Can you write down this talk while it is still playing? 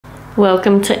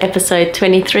Welcome to episode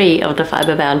 23 of the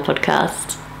FibreBound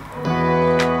Podcast.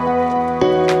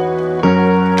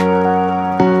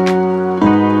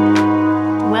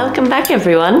 Welcome back,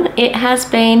 everyone. It has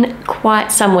been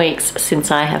quite some weeks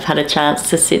since I have had a chance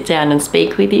to sit down and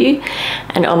speak with you,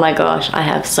 and oh my gosh, I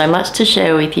have so much to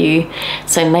share with you.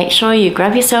 So make sure you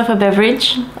grab yourself a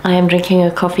beverage. I am drinking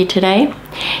a coffee today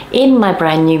in my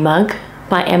brand new mug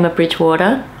by Emma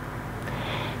Bridgewater.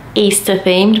 Easter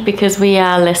themed because we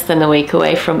are less than a week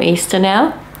away from Easter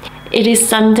now. It is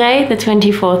Sunday, the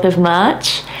 24th of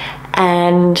March,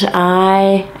 and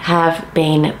I have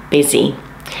been busy.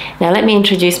 Now let me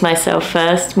introduce myself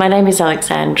first. My name is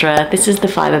Alexandra. This is the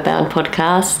FibreBound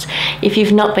Podcast. If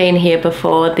you've not been here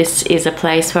before, this is a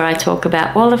place where I talk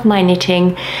about all of my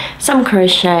knitting, some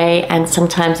crochet, and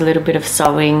sometimes a little bit of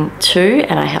sewing too.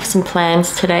 And I have some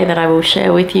plans today that I will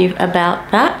share with you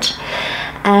about that.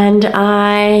 And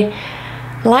I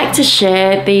like to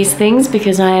share these things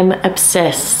because I am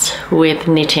obsessed with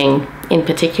knitting in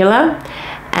particular,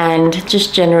 and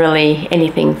just generally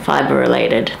anything fibre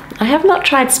related. I have not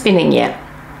tried spinning yet.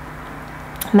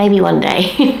 Maybe one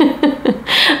day.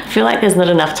 I feel like there's not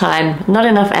enough time, not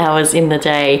enough hours in the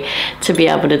day to be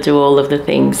able to do all of the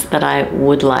things that I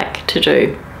would like to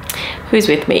do. Who's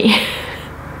with me?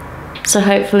 So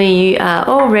hopefully you are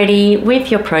all ready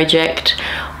with your project,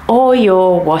 or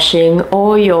your washing,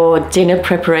 or your dinner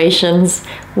preparations,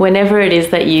 whenever it is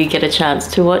that you get a chance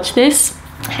to watch this.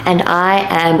 And I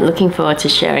am looking forward to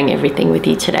sharing everything with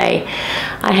you today.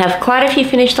 I have quite a few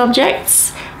finished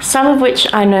objects, some of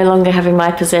which I no longer have in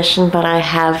my possession, but I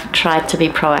have tried to be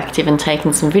proactive and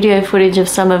taken some video footage of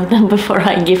some of them before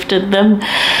I gifted them.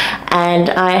 And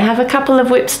I have a couple of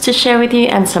whips to share with you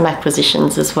and some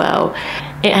acquisitions as well.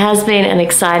 It has been an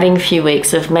exciting few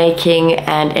weeks of making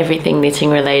and everything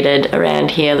knitting related around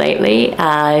here lately.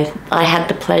 I had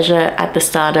the pleasure at the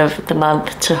start of the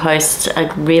month to host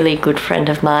a really good friend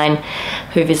of mine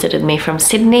who visited me from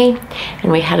Sydney,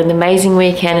 and we had an amazing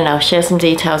weekend, and I'll share some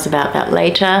details about that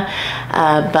later.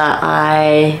 But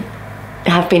I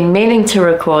have been meaning to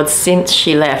record since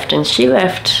she left, and she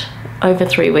left over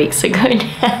 3 weeks ago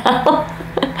now.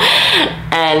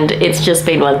 And it's just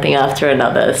been one thing after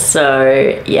another.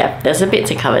 So yeah, there's a bit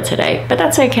to cover today, but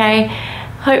that's okay.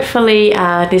 Hopefully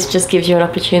this just gives you an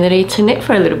opportunity to knit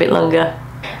for a little bit longer.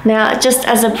 Now, just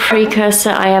as a precursor,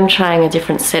 I am trying a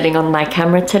different setting on my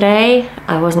camera today.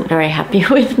 I wasn't very happy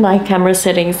with my camera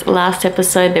settings last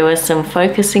episode. There were some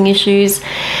focusing issues.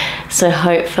 So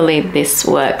hopefully this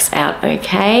works out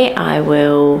okay. I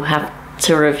will have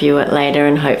to review it later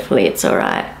and hopefully it's all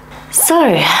right.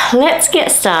 So let's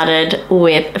get started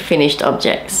with finished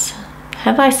objects.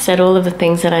 Have I said all of the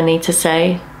things that I need to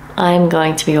say? I'm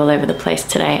going to be all over the place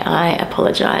today. I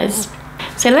apologize.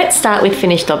 So let's start with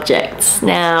finished objects.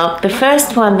 Now, the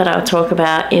first one that I'll talk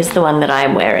about is the one that I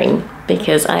am wearing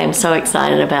because I am so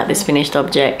excited about this finished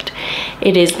object.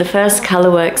 It is the first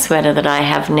colourwork sweater that I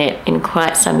have knit in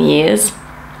quite some years.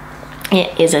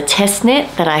 It is a test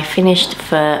knit that I finished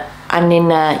for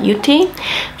Annina Jutti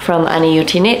from Anni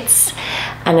Jutti Knits,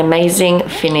 an amazing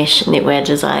Finnish knitwear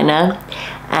designer,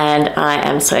 and I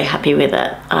am so happy with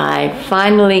it. I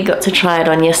finally got to try it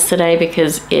on yesterday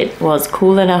because it was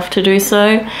cool enough to do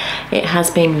so. It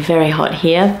has been very hot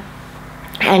here,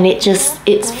 and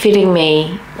it's fitting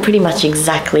me pretty much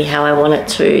exactly how I want it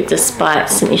to, despite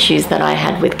some issues that I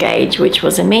had with gauge, which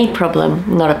was a me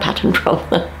problem, not a pattern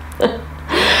problem.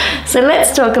 So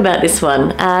let's talk about this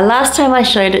one. Last time I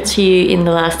showed it to you in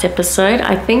the last episode,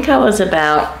 I think I was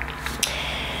about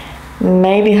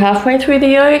maybe halfway through the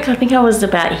yoke. I think I was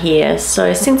about here.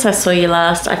 So since I saw you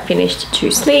last, I finished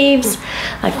 2 sleeves.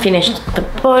 I finished the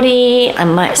body. I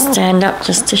might stand up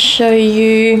just to show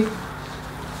you.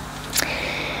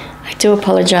 I do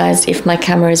apologize if my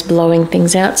camera is blowing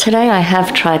things out today. I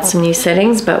have tried some new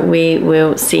settings, but we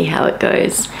will see how it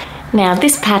goes. Now,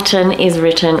 this pattern is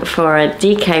written for a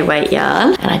DK weight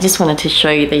yarn, and I just wanted to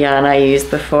show you the yarn I used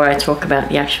before I talk about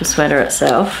the actual sweater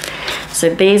itself.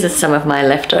 So these are some of my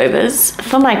leftovers.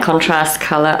 For my contrast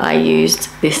colour, I used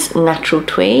this natural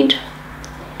tweed,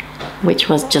 which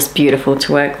was just beautiful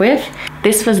to work with.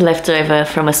 This was leftover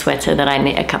from a sweater that I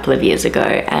knit a couple of years ago,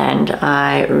 and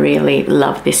I really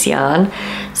love this yarn.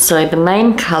 So the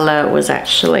main colour was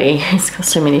actually, it's got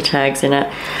so many tags in it,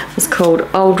 it was called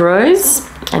Old Rose.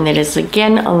 And it is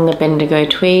again on the Bendigo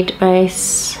tweed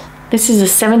base. This is a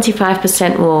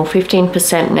 75% wool,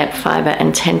 15% net fibre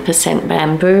and 10%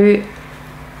 bamboo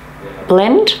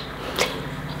blend.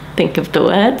 Think of the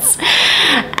words.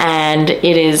 and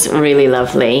it is really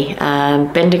lovely.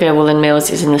 Bendigo Woolen Mills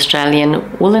is an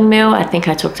Australian woolen mill. I think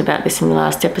I talked about this in the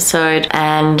last episode,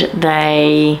 and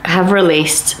they have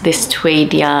released this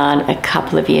tweed yarn a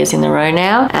couple of years in a row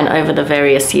now, and over the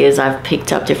various years I've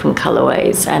picked up different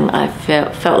colorways, and I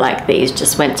felt like these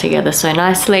just went together so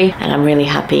nicely, and I'm really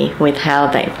happy with how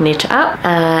they've knit up.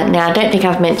 Now I don't think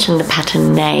I've mentioned the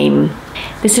pattern name.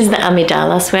 This is the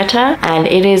Amidala Sweater, and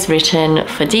it is written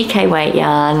for DK weight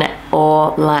yarn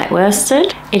or light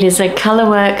worsted. It is a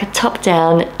colourwork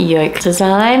top-down yoke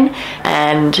design,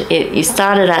 and you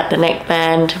started at the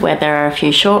neckband where there are a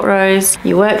few short rows.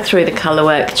 You work through the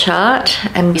colourwork chart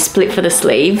and you split for the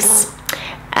sleeves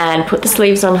and put the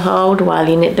sleeves on hold while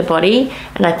you knit the body,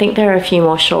 and I think there are a few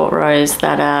more short rows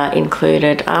that are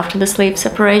included after the sleeve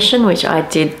separation, which I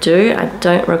did do. I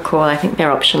don't recall, I think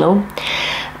they're optional.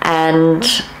 And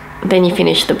then you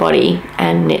finish the body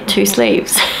and knit 2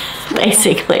 sleeves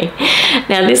basically.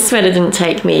 Now this sweater didn't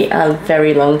take me a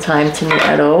very long time to knit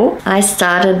at all. I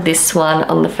started this one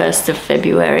on the 1st of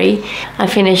February. I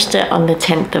finished it on the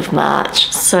 10th of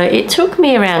March, so it took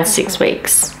me around 6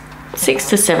 weeks. 6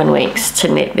 to 7 weeks to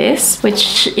knit this,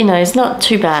 which, you know, is not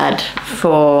too bad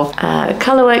for a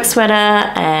colourwork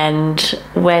sweater, and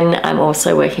when I'm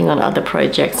also working on other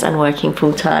projects and working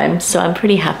full-time, so I'm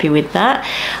pretty happy with that.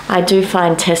 I do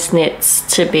find test knits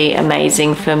to be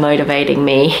amazing for motivating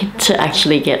me to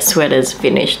actually get sweaters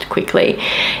finished quickly.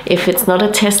 If it's not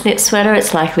a test knit sweater,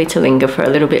 it's likely to linger for a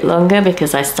little bit longer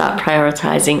because I start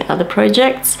prioritising other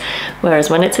projects, whereas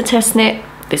when it's a test knit,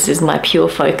 this is my pure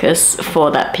focus for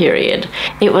that period.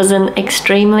 It was an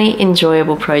extremely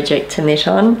enjoyable project to knit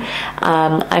on.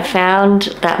 I found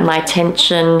that my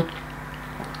tension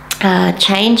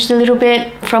changed a little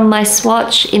bit from my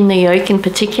swatch in the yoke in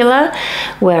particular,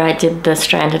 where I did the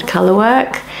stranded colour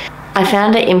work. I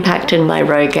found it impacted my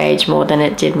row gauge more than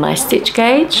it did my stitch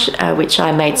gauge, which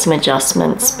I made some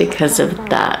adjustments because of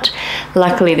that.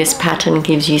 Luckily, this pattern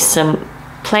gives you some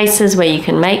places where you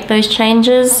can make those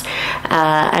changes,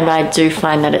 and I do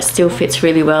find that it still fits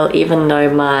really well, even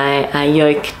though my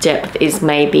yoke depth is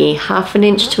maybe 1/2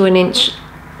 inch to 1 inch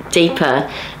deeper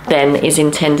than is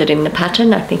intended in the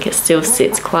pattern. I think it still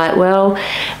sits quite well.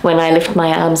 When I lift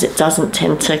my arms, it doesn't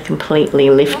tend to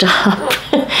completely lift up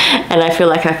and I feel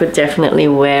like I could definitely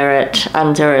wear it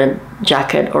under a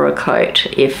jacket or a coat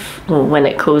when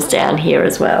it cools down here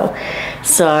as well.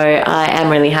 So I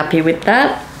am really happy with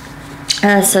that.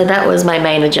 So that was my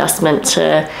main adjustment,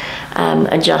 to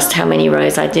adjust how many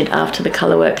rows I did after the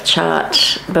colourwork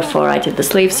chart before I did the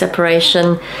sleeve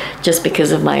separation, just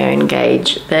because of my own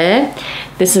gauge there.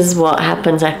 This is what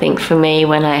happens, I think, for me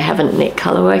when I haven't knit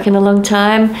colourwork in a long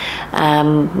time.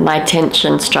 My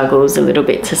tension struggles a little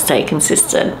bit to stay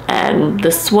consistent, and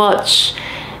the swatch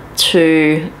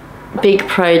to big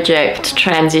project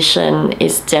transition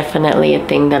is definitely a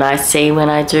thing that I see when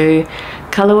I do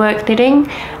colourwork knitting.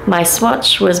 My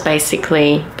swatch was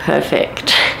basically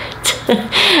perfect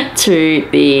to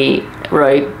the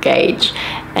row gauge,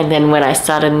 and then when I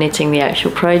started knitting the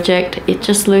actual project, it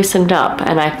just loosened up,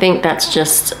 and I think that's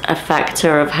just a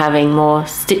factor of having more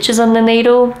stitches on the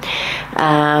needle,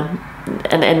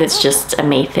 and it's just a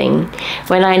me thing.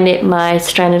 When I knit my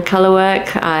stranded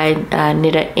colourwork, I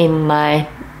knit it in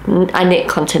I knit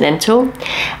continental,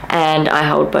 and I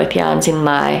hold both yarns in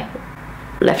my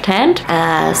left hand,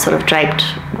 sort of draped,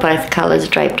 both colours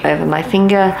draped over my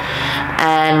finger,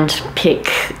 and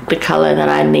pick the colour that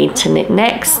I need to knit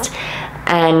next.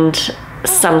 And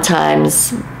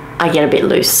sometimes I get a bit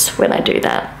loose when I do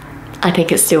that. I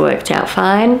think it still worked out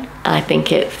fine. I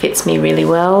think it fits me really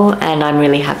well, and I'm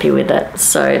really happy with it,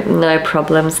 so no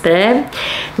problems there.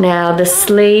 Now the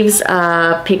sleeves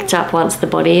are picked up once the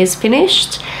body is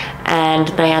finished, and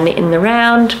they are knit in the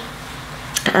round.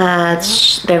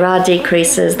 There are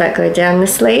decreases that go down the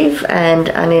sleeve, and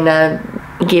Anina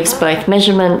gives both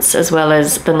measurements as well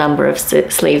as the number of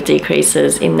sleeve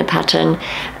decreases in the pattern.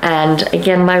 And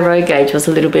again, my row gauge was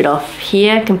a little bit off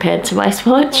here compared to my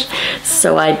swatch,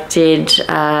 so I did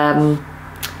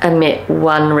omit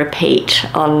 1 repeat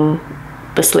on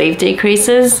the sleeve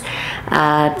decreases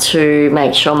to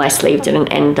make sure my sleeve didn't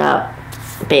end up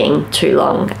being too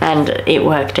long, and it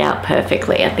worked out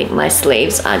perfectly. I think my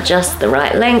sleeves are just the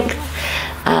right length.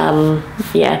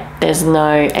 Yeah, there's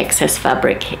no excess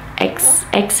fabric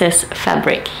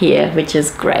here, which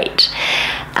is great.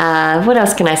 What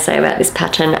else can I say about this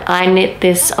pattern? I knit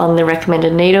this on the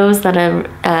recommended needles that are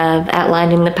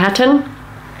outlined in the pattern.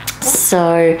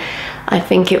 So I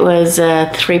think it was a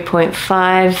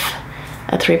 3.5,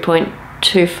 a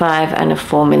 3.25 and a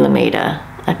 4mm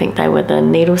I think they were the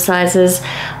needle sizes.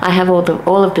 I have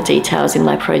all of the details in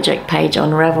my project page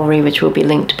on Ravelry, which will be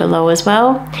linked below as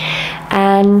well.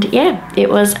 And yeah, it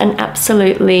was an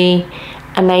absolutely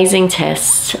amazing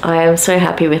test. I am so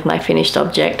happy with my finished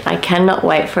object. I cannot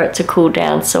wait for it to cool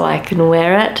down so I can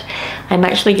wear it. I'm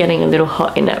actually getting a little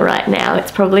hot in it right now.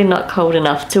 It's probably not cold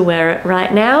enough to wear it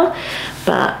right now,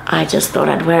 but I just thought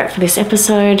I'd wear it for this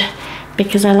episode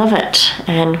because I love it,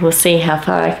 and we'll see how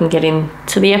far I can get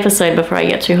into the episode before I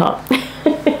get too hot.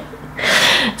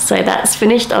 So that's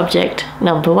finished object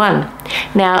number 1.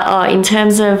 Now, in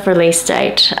terms of release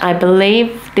date, I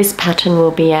believe this pattern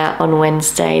will be out on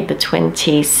Wednesday the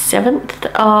 27th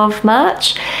of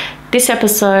March. This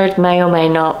episode may or may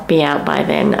not be out by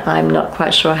then. I'm not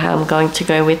quite sure how I'm going to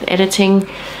go with editing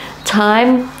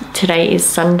time. Today is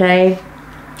Sunday,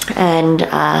 and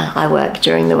I work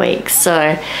during the week,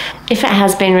 so if it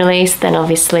has been released, then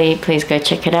obviously please go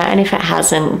check it out, and if it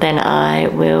hasn't, then I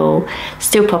will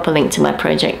still pop a link to my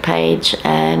project page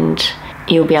and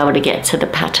you'll be able to get to the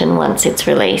pattern once it's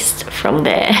released from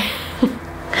there.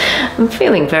 I'm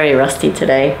feeling very rusty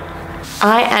today.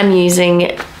 I am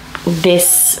using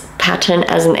this pattern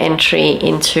as an entry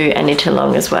into a knit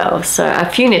along as well, so a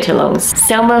few knit alongs.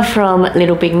 Selma from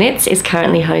Little Big Knits is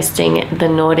currently hosting the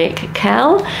Nordic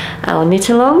Cal, our knit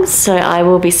along, so I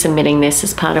will be submitting this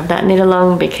as part of that knit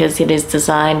along because it is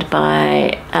designed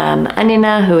by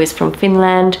Anina, who is from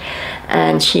Finland,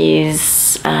 and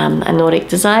she's a Nordic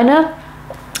designer.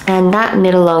 And that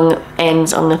knit along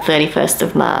ends on the 31st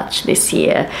of March this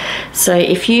year. So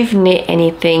if you've knit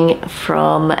anything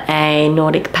from a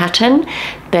Nordic pattern,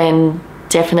 then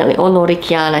definitely, or Nordic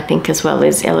yarn I think as well,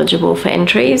 is eligible for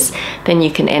entries, then you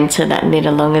can enter that knit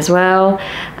along as well.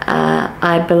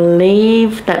 I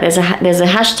believe that there's a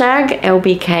hashtag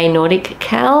LBK Nordic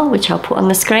Cal, which I'll put on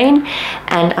the screen,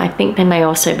 and I think there may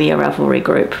also be a Ravelry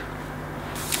group.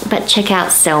 But check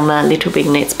out Selma Little Big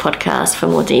Knits podcast for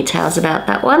more details about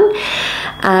that one.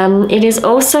 It is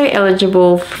also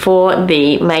eligible for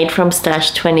the Made from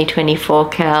Stash 2024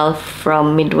 Cal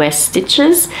from Midwest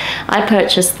Stitches. I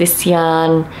purchased this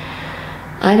yarn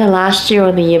either last year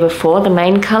or the year before. The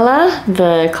main colour,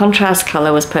 the contrast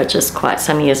colour, was purchased quite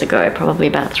some years ago, probably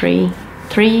about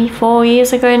 4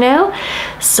 years ago now.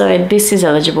 So this is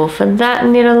eligible for that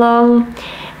knit along.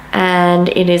 And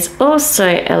it is also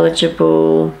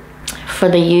eligible for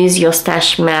the Use Your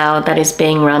Stash Mail that is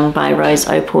being run by Rose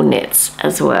Opal Knits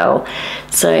as well.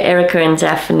 So Erica and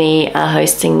Daphne are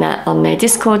hosting that on their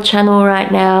Discord channel right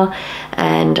now,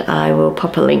 and I will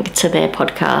pop a link to their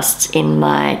podcast in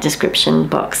my description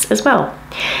box as well.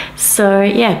 So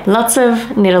yeah, lots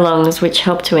of knit alongs which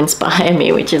help to inspire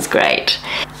me, which is great.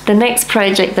 The next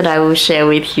project that I will share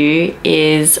with you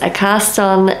is a cast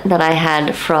on that I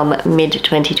had from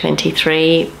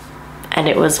mid-2023, and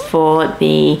it was for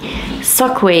the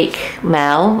Sock Week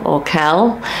Mal or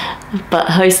Cal, but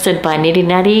hosted by Nitty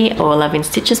Natty or Love in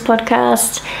Stitches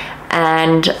podcast,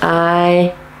 and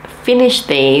I finished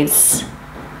these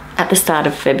at the start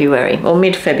of February or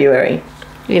mid-February.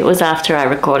 It was after I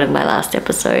recorded my last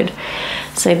episode.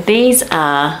 So these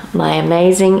are my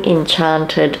amazing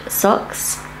enchanted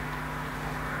socks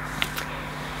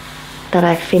that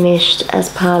I finished as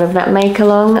part of that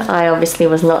make-along. I obviously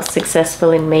was not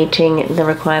successful in meeting the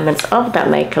requirements of that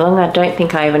make-along. I don't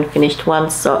think I even finished one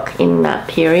sock in that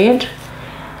period,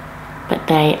 but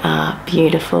they are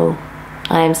beautiful.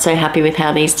 I am so happy with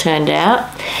how these turned out.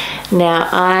 Now,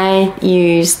 I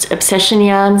used Obsession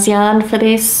Yarns yarn for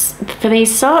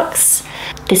these socks.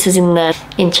 This is in the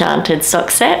Enchanted sock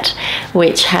set,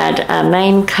 which had a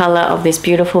main colour of this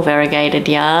beautiful variegated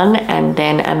yarn and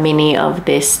then a mini of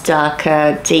this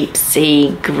darker deep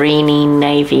sea greeny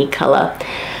navy colour,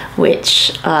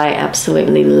 which I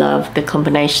absolutely love the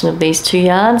combination of these two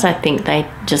yarns. I think they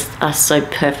just are so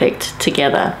perfect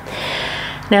together.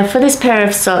 Now for this pair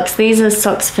of socks, these are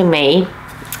socks for me,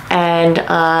 and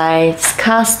I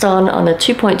cast on a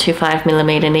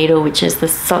 2.25mm needle, which is the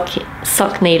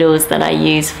sock needles that I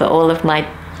use for all of my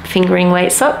fingering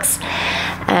weight socks,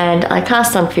 and I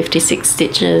cast on 56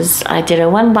 stitches. I did a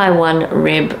 1x1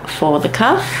 rib for the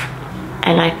cuff,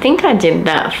 and I think I did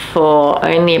that for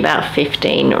only about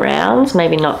 15 rounds,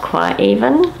 maybe not quite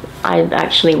even. I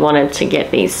actually wanted to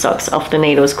get these socks off the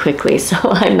needles quickly, so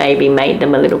I maybe made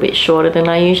them a little bit shorter than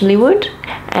I usually would.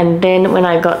 And then when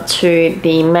I got to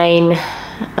the main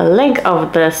leg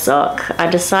of the sock, I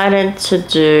decided to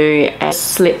do a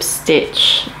slip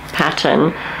stitch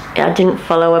pattern. I didn't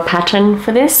follow a pattern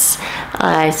for this,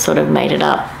 I sort of made it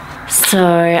up. So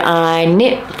I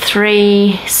knit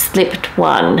 3, slipped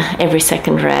 1 every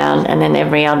second round, and then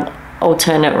every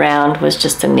alternate round was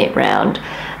just a knit round.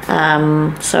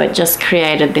 So it just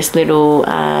created this little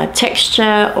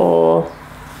texture or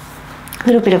a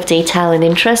little bit of detail and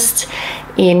interest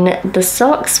in the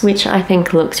socks, which I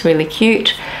think looks really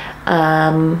cute.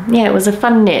 Yeah, it was a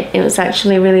fun knit. It was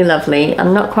actually really lovely.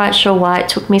 I'm not quite sure why it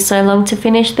took me so long to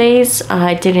finish these.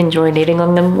 I did enjoy knitting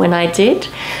on them when I did.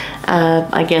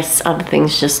 I guess other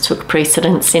things just took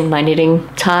precedence in my knitting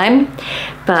time,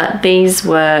 but these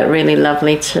were really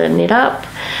lovely to knit up.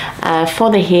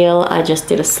 For the heel, I just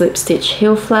did a slip stitch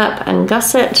heel flap and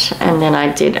gusset, and then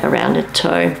I did a rounded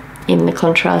toe in the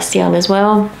contrast yarn as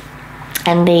well.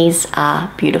 And these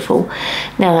are beautiful.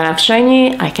 Now that I've shown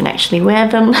you, I can actually wear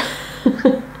them.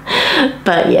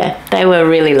 But yeah, they were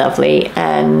really lovely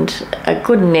and a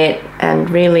good knit and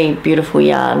really beautiful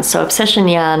yarns. So Obsession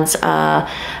Yarns are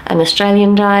an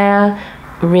Australian dyer.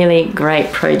 Really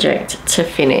great project to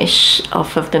finish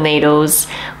off of the needles,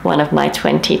 one of my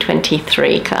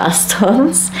 2023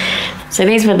 cast-ons. So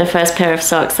these were the first pair of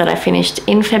socks that I finished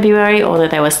in February, although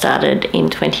they were started in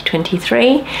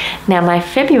 2023. Now my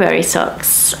February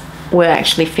socks were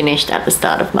actually finished at the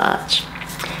start of March.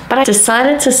 But I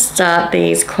decided to start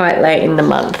these quite late in the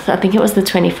month. I think it was the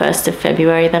 21st of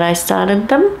February that I started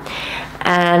them.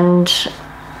 And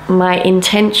my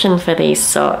intention for these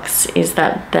socks is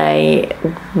that they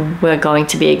were going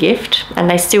to be a gift, and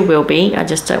they still will be. I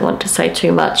just don't want to say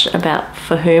too much about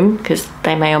for whom, because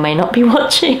they may or may not be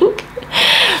watching.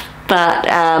 But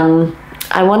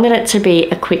I wanted it to be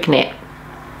a quick knit.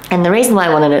 And the reason why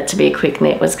I wanted it to be a quick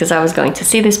knit was because I was going to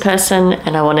see this person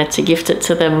and I wanted to gift it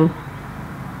to them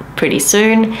pretty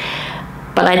soon.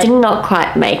 But I did not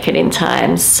quite make it in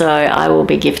time, so I will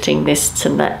be gifting this to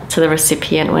the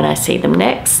recipient when I see them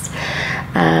next.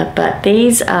 But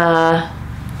these are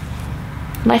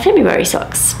my February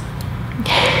socks.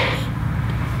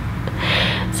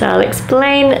 So I'll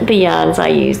explain the yarns I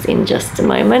used in just a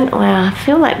moment. Wow, I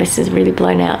feel like this is really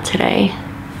blown out today.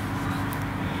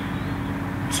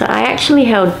 So I actually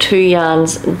held 2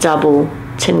 yarns double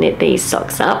to knit these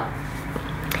socks up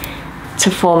to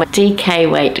form a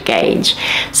DK weight gauge.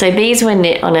 So these were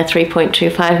knit on a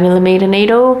 3.25mm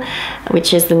needle,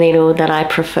 which is the needle that I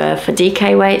prefer for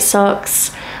DK weight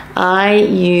socks. I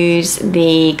use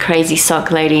the Crazy Sock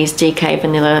Ladies DK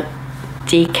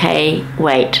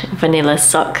weight vanilla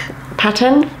sock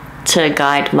pattern to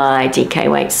guide my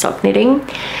DK weight sock knitting.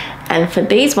 And for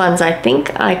these ones, I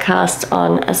think I cast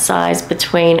on a size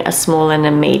between a small and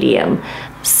a medium.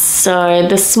 So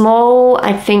the small,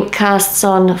 I think, casts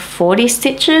on 40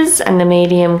 stitches and the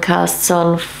medium casts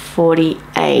on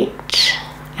 48.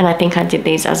 And I think I did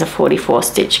these as a 44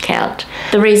 stitch count.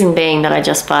 The reason being that I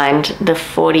just find the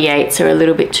 48s are a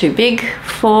little bit too big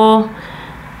for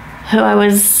who I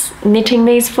was knitting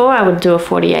these for. I would do a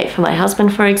 48 for my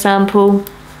husband, for example.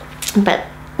 But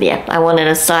yeah, I wanted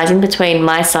a size in between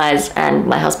my size and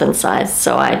my husband's size.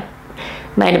 So I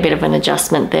made a bit of an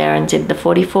adjustment there and did the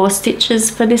 44 stitches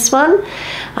for this one.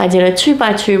 I did a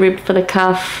 2x2 rib for the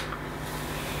cuff.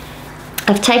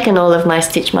 I've taken all of my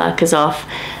stitch markers off,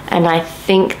 and I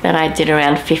think that I did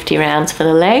around 50 rounds for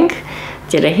the leg.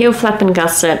 Did a heel flap and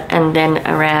gusset, and then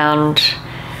around,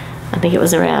 I think it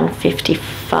was around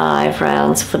 55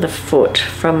 rounds for the foot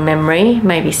from memory,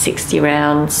 maybe 60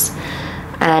 rounds.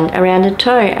 And a rounded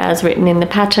toe as written in the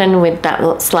pattern, with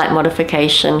that slight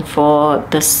modification for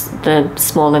the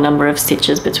smaller number of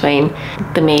stitches between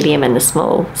the medium and the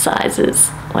small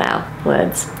sizes. Wow,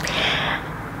 words.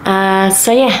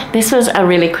 So yeah, this was a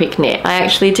really quick knit. I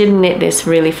actually did knit this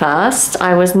really fast.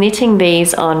 I was knitting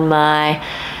these on my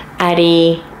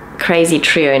Addy Crazy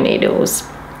Trio needles,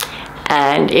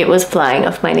 and it was flying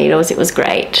off my needles. It was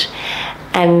great.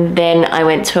 And then I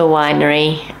went to a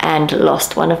winery and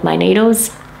lost one of my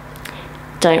needles.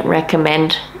 Don't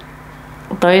recommend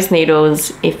those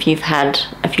needles if you've had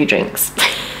a few drinks.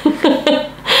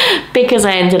 Because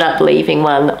I ended up leaving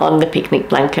one on the picnic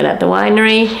blanket at the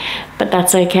winery, but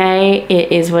that's okay.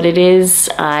 It is what it is.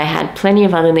 I had plenty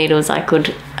of other needles I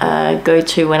could go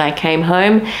to when I came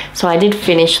home. So I did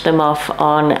finish them off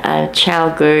on a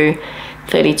ChowGoo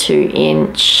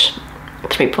 32-inch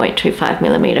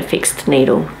 3.25mm fixed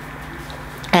needle,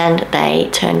 and they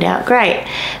turned out great.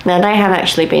 Now they have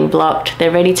actually been blocked.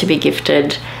 They're ready to be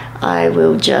gifted. I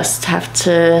will just have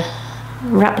to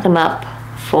wrap them up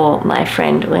for my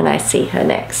friend when I see her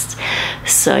next.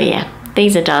 So yeah,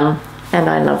 these are done and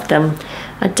I love them.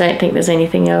 I don't think there's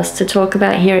anything else to talk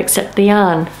about here except the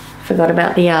yarn. Forgot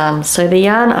about the yarn. So the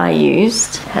yarn I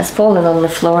used has fallen on the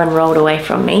floor and rolled away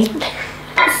from me.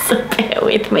 So bear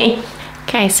with me.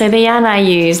 Okay, so the yarn I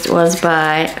used was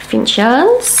by Finch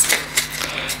Yarns,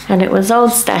 and it was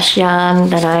old stash yarn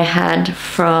that I had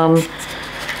from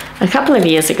a couple of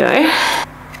years ago.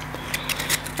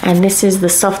 And this is the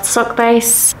soft sock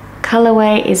base.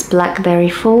 Colorway is Blackberry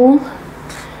Full,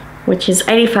 which is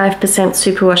 85%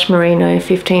 superwash merino,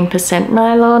 15%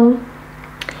 nylon,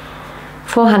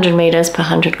 400 meters per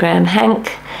 100 gram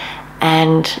hank,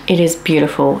 and it is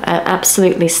beautiful, an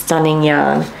absolutely stunning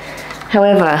yarn.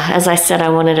 However, as I said, I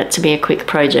wanted it to be a quick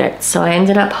project, so I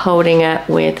ended up holding it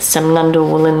with some Nundle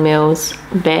Woolen Mills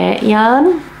Bear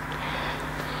yarn,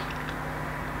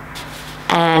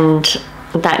 and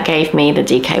that gave me the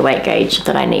DK weight gauge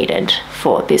that I needed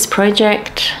for this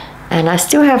project. And I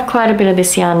still have quite a bit of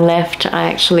this yarn left.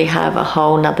 I actually have a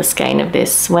whole nother skein of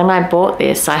this. When I bought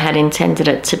this, I had intended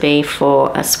it to be for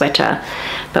a sweater,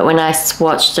 but when I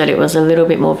swatched it, it was a little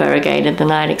bit more variegated than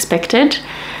I'd expected.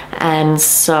 And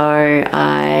so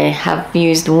I have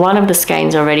used one of the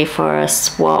skeins already for a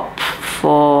swap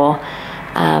for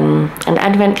an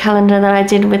advent calendar that I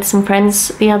did with some friends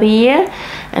the other year.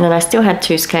 And then I still had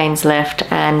 2 skeins left.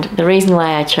 And the reason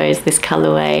why I chose this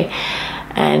colorway,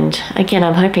 and again,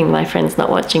 I'm hoping my friend's not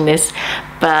watching this,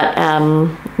 but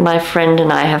my friend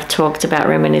and I have talked about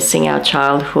reminiscing our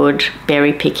childhood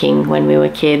berry picking when we were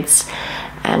kids,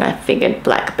 and I figured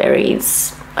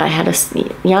blackberries. I had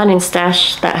a yarn in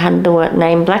stash that had the word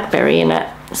name Blackberry in it,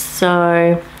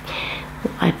 so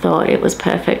I thought it was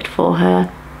perfect for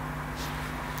her.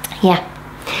 Yeah,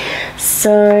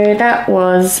 so that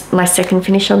was my second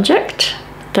finished object,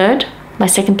 my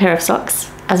second pair of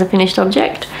socks as a finished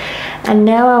object. And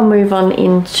now I'll move on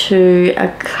into a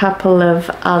couple of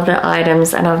other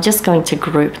items, and I'm just going to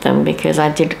group them because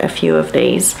I did a few of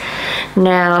these.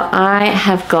 Now I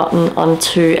have gotten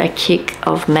onto a kick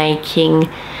of making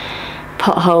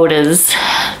pot holders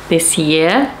this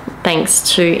year,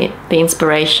 thanks to the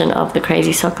inspiration of the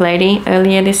Crazy Sock Lady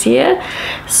earlier this year.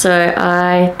 So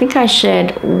I think I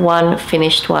shared one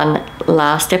finished one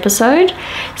last episode.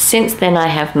 Since then I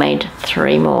have made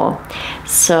 3 more.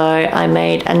 So I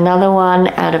made another one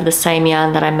out of the same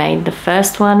yarn that I made the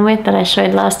first one with that I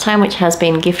showed last time, which has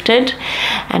been gifted,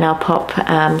 and I'll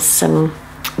pop some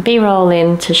B-roll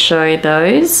in to show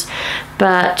those.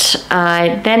 But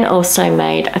I then also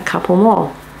made a couple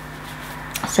more.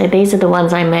 So these are the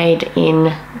ones I made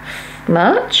in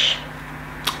March.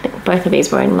 I think both of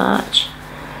these were in March.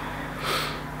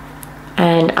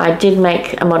 And I did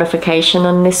make a modification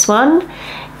on this one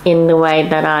in the way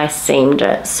that I seamed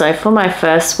it. So for my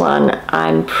first one,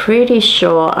 I'm pretty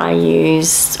sure I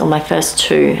used, or my first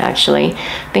 2 actually,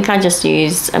 I think I just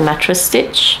used a mattress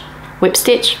stitch, whip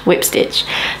stitch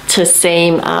to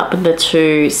seam up the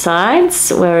 2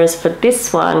 sides. Whereas for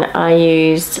this one, I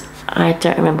used, I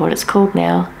don't remember what it's called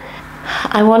now.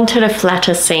 I wanted a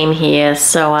flatter seam here,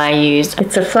 so I used,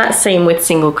 it's a flat seam with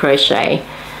single crochet.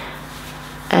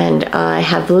 And I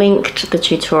have linked the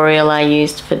tutorial I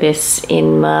used for this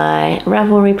in my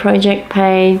Ravelry project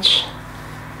page.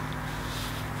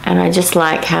 And I just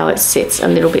like how it sits a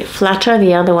little bit flatter.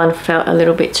 The other one felt a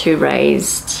little bit too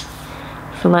raised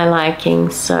for my liking,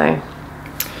 so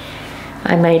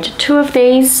I made 2 of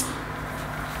these.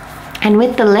 And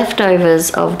with the leftovers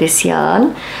of this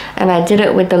yarn, and I did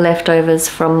it with the leftovers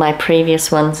from my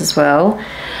previous ones as well,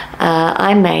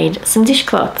 I made some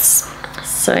dishcloths.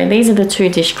 So these are the 2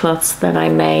 dishcloths that I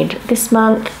made this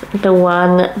month. The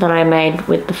one that I made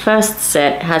with the first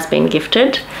set has been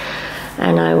gifted,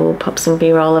 and I will pop some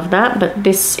B-roll of that, but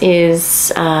this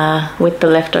is with the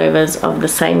leftovers of the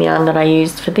same yarn that I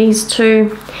used for these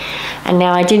 2. And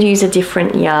now I did use a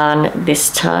different yarn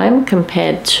this time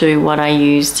compared to what I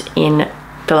used in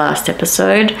the last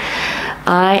episode.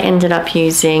 I ended up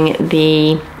using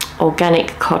the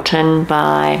Organic Cotton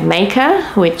by Maker,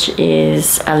 which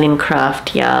is a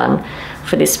Lincraft yarn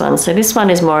for this one. So this one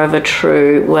is more of a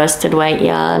true worsted weight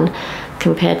yarn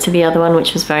compared to the other one,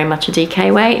 which was very much a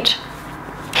DK weight.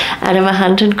 Out of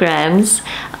 100 grams,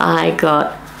 I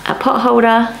got a pot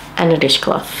holder and a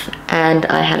dishcloth, and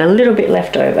I had a little bit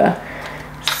left over.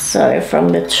 So from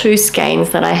the 2 skeins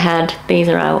that I had, these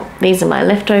are my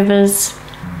leftovers,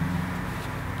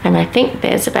 and I think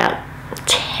there's about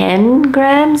 10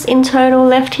 grams in total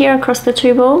left here across the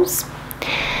 2 balls.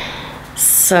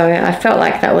 So I felt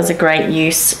like that was a great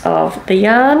use of the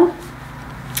yarn.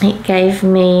 It gave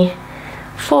me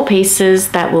 4 pieces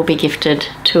that will be gifted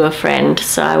to a friend.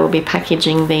 So I will be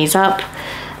packaging these up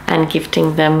and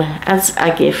gifting them as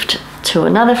a gift to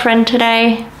another friend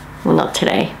today. Well, not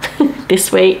today,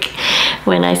 this week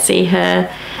when I see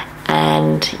her.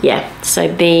 And yeah, so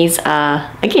these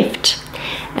are a gift.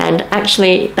 And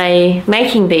actually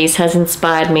making these has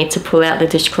inspired me to pull out the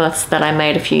dishcloths that I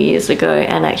made a few years ago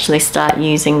and actually start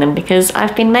using them, because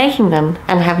I've been making them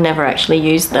and have never actually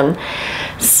used them.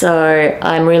 So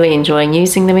I'm really enjoying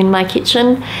using them in my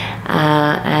kitchen,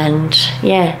 and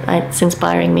yeah, it's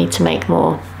inspiring me to make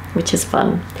more, which is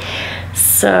fun.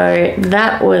 So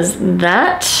that was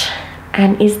that.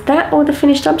 And is that all the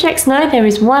finished objects? No, there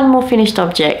is one more finished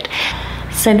object.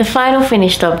 So the final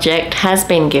finished object has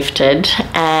been gifted,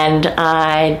 and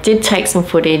I did take some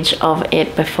footage of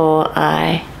it before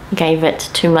I gave it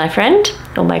to my friend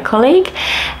or my colleague,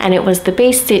 and it was the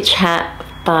Bee Stitch hat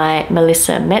by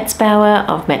Melissa Metzbower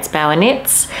of Metzbower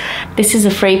Knits. This is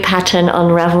a free pattern on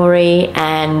Ravelry,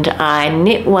 and I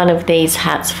knit one of these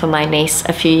hats for my niece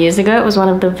a few years ago. It was one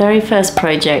of the very first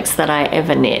projects that I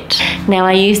ever knit. Now,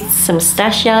 I used some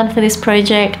stash yarn for this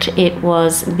project. It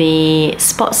was the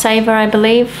Spot Saver, I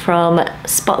believe, from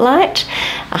Spotlight,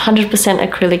 100%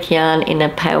 acrylic yarn in a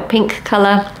pale pink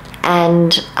colour.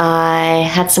 And I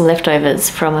had some leftovers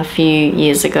from a few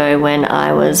years ago when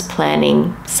I was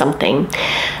planning something.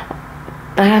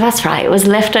 That's right, it was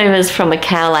leftovers from a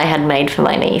cowl I had made for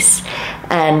my niece,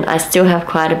 and I still have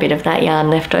quite a bit of that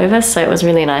yarn left over, so it was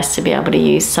really nice to be able to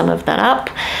use some of that up.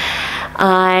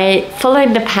 I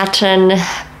followed the pattern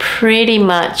pretty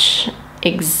much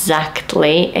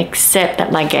exactly, except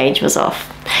that my gauge was off.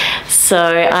 So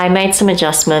I made some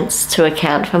adjustments to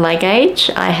account for my gauge.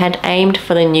 I had aimed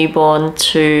for the newborn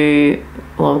to,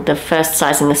 well, the first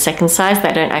size and the second size.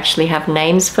 They don't actually have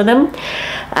names for them,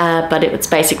 but it's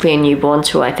basically a newborn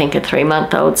to, I think, a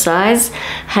 3-month-old size.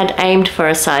 Had aimed for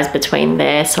a size between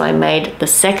there, so I made the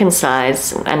second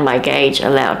size, and my gauge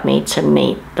allowed me to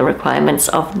meet the requirements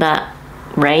of that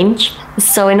range.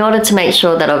 So in order to make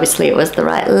sure that obviously it was the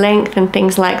right length and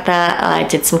things like that, I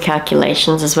did some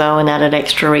calculations as well and added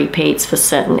extra repeats for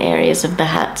certain areas of the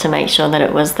hat to make sure that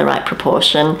it was the right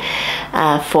proportion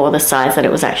for the size that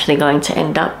it was actually going to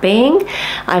end up being.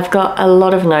 I've got a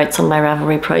lot of notes on my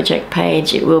Ravelry project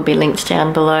page. It will be linked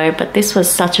down below, but this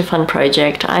was such a fun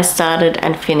project. I started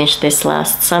and finished this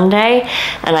last Sunday,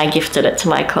 and I gifted it to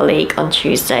my colleague on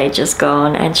Tuesday just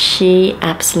gone, and she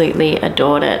absolutely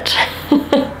adored it.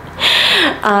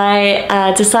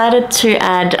 I decided to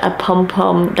add a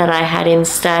pom-pom that I had in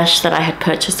stash that I had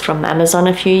purchased from Amazon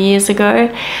a few years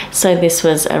ago. So this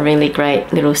was a really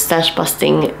great little stash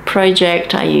busting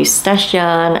project. I used stash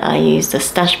yarn, I used a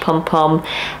stash pom-pom,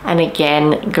 and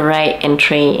again, great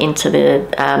entry into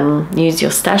the Use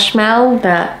Your Stash Mail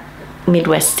that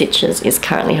Midwest Stitches is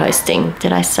currently hosting.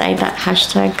 Did I say that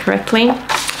hashtag correctly?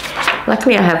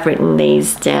 Luckily, I have written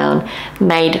these down.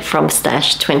 Made from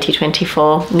Stash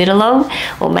 2024 Knit Along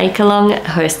or Make Along,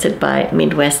 hosted by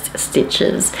Midwest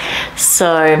Stitches.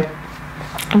 So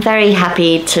I'm very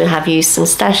happy to have used some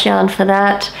stash yarn for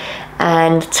that,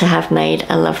 and to have made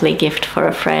a lovely gift for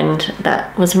a friend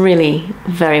that was really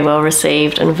very well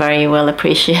received and very well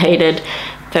appreciated.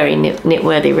 Very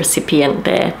knit-worthy recipient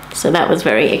there. So that was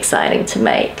very exciting to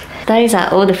make. Those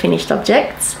are all the finished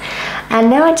objects. And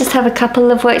now I just have a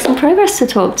couple of works in progress to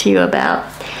talk to you about.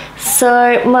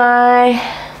 So my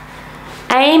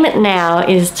aim now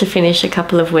is to finish a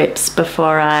couple of whips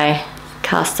before I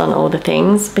cast on all the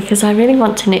things, because I really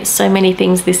want to knit so many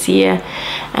things this year,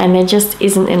 and there just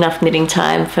isn't enough knitting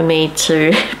time for me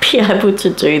to be able to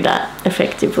do that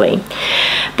effectively.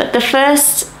 But the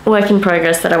first work in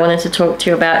progress that I wanted to talk to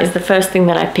you about is the first thing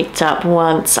that I picked up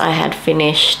once I had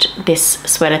finished this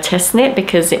sweater test knit,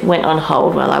 because it went on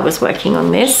hold while I was working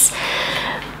on this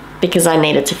because I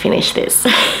needed to finish this.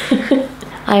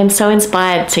 I am so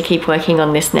inspired to keep working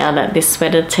on this now that this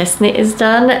sweater test knit is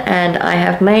done, and I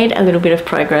have made a little bit of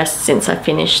progress since I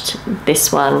finished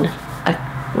this one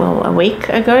a week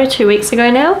ago, 2 weeks ago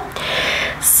now.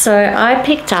 So I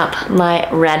picked up my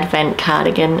Radvent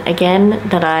cardigan again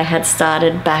that I had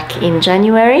started back in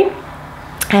January,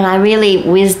 and I really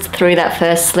whizzed through that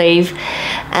first sleeve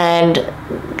and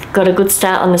got a good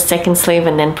start on the second sleeve,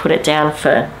 and then put it down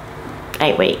for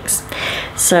 8 weeks.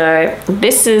 So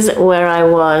this is where I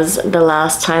was the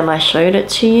last time I showed it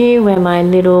to you, where my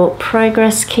little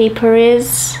progress keeper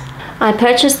is. I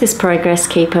purchased this progress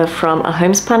keeper from a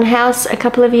homespun house a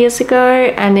couple of years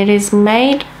ago, and it is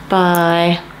made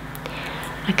by,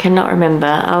 I cannot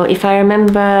remember. If I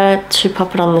remember to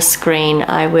pop it on the screen,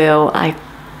 I will.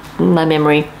 My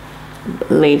memory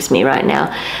leaves me right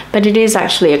now, but it is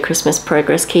actually a Christmas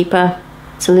progress keeper.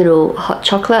 It's a little hot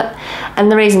chocolate,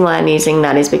 and the reason why I'm using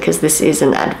that is because this is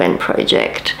an Advent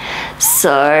project.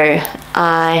 So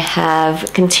I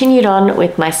have continued on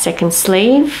with my second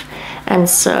sleeve, and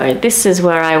so this is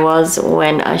where I was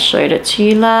when I showed it to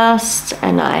you last,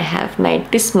 and I have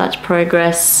made this much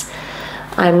progress.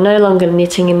 I'm no longer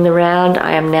knitting in the round,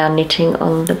 I am now knitting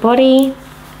on the body.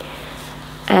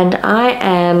 And I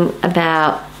am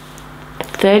about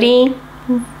 30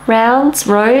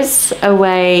 rows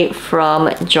away from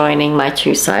joining my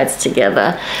two sides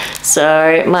together.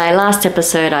 So my last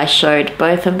episode I showed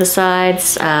both of the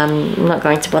sides. I'm not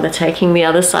going to bother taking the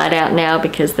other side out now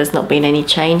because there's not been any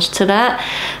change to that.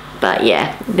 But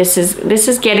yeah, this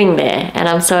is getting there and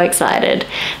I'm so excited.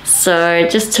 So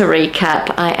just to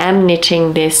recap, I am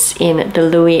knitting this in the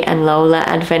Louis and Lola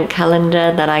advent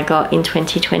calendar that I got in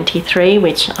 2023,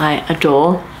 which I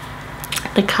adore.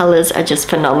 The colors are just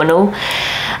phenomenal,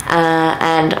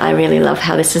 and I really love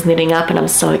how this is knitting up, and I'm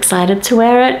so excited to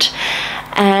wear it.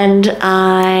 And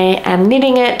I am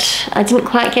knitting it. I didn't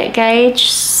quite get gauge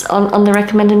on the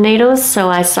recommended needles, so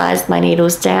I sized my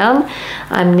needles down.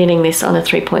 I'm knitting this on a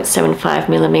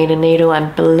 3.75mm needle. I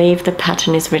believe the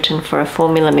pattern is written for a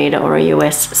 4mm or a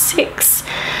US 6,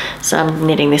 so I'm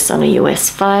knitting this on a US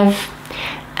 5.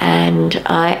 And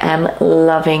I am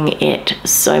loving it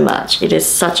so much. It is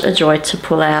such a joy to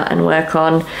pull out and work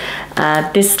on.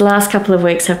 This last couple of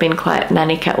weeks have been quite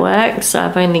manic at work, so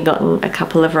I've only gotten a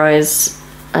couple of rows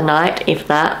a night, if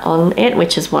that, on it,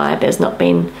 which is why there's not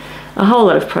been a whole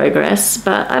lot of progress,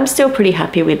 but I'm still pretty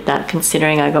happy with that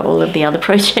considering I got all of the other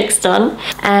projects done.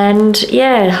 And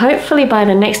yeah, hopefully by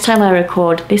the next time I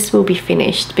record, this will be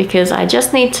finished, because I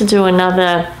just need to do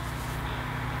another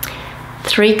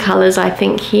 3 colors, I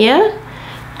think, here,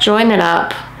 join it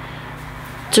up,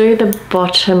 do the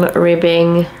bottom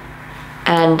ribbing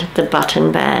and the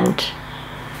button band,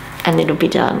 and it'll be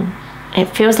done. It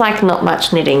feels like not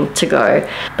much knitting to go,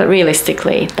 but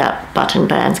realistically that button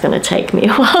band's going to take me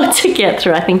a while to get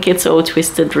through. I think it's all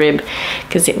twisted rib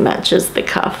because it matches the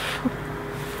cuff.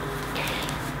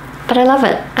 But I love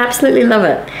it, absolutely love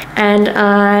it. And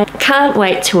I can't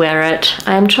wait to wear it.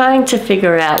 I'm trying to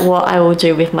figure out what I will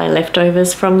do with my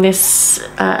leftovers from this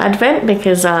advent,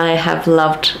 because I have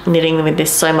loved knitting with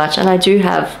this so much, and I do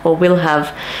have, or will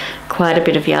have, quite a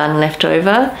bit of yarn left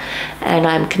over, and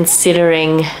I'm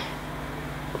considering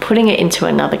putting it into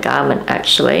another garment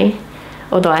actually,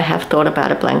 although I have thought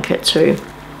about a blanket too.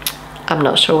 I'm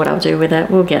not sure what I'll do with it.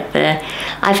 We'll get there.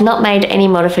 I've not made any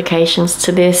modifications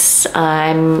to this.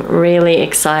 I'm really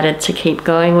excited to keep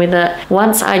going with it.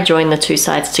 Once I join the two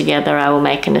sides together, I will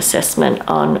make an assessment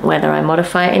on whether I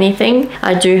modify anything.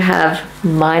 I do have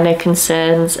minor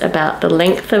concerns about the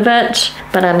length of it,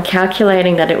 but I'm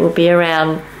calculating that it will be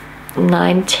around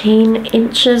 19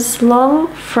 inches long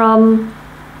from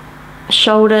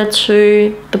shoulder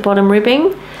to the bottom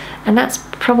ribbing, and that's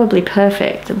probably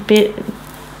perfect.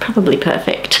 Probably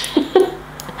perfect.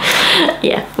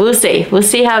 Yeah, we'll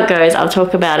see how it goes. I'll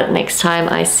talk about it next time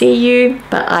I see you,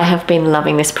 but I have been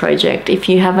loving this project. If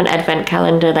you have an advent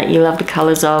calendar that you love the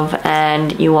colors of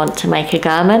and you want to make a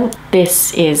garment,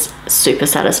 this is super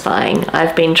satisfying.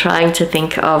 I've been trying to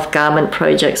think of garment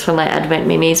projects for my advent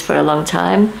minis for a long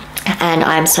time, and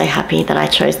I'm so happy that I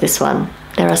chose this one.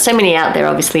 There are so many out there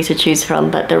obviously to choose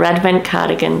from, but the Radvent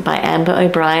cardigan by Amber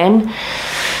O'Brien,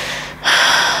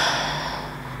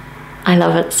 I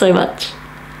love it so much.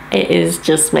 It is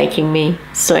just making me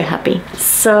so happy.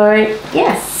 So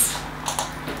yes,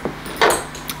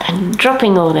 and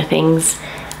dropping all the things,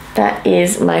 that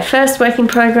is my first work in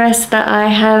progress that I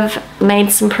have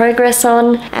made some progress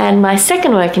on, and my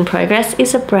second work in progress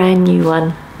is a brand new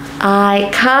one. I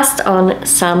cast on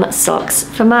some socks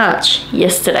for March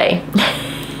yesterday.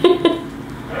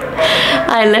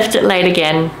 I left it late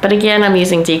again, but again I'm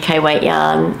using DK weight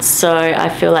yarn, so I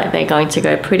feel like they're going to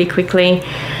go pretty quickly.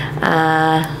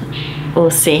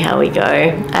 We'll see how we go,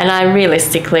 and I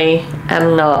realistically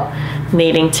am not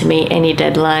needing to meet any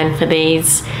deadline for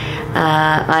these.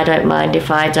 I don't mind if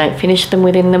I don't finish them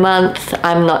within the month.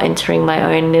 I'm not entering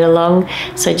my own knit along,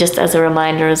 so just as a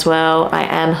reminder as well, I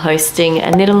am hosting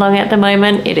a knit along at the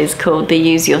moment. It is called the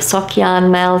Use Your Sock Yarn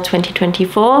Mail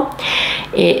 2024.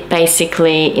 It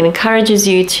basically encourages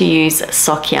you to use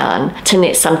sock yarn to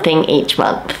knit something each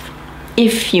month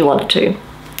if you want to.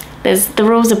 The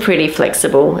rules are pretty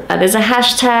flexible. There's a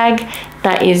hashtag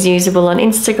that is usable on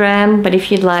Instagram, but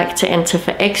if you'd like to enter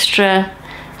for extra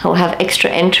or have extra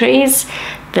entries,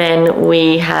 then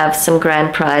we have some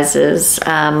grand prizes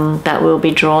that will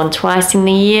be drawn twice in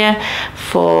the year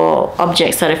for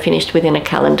objects that are finished within a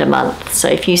calendar month. So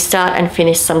if you start and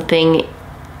finish something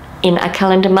in a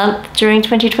calendar month during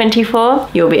 2024,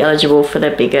 you'll be eligible for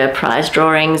the bigger prize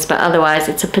drawings, but otherwise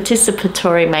it's a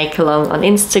participatory make along on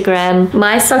Instagram.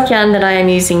 My sock yarn that I am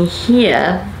using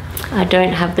here I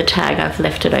don't have the tag, I've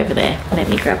left it over there. Let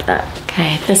me grab that.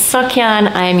 Okay, the sock yarn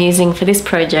I am using for this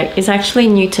project is actually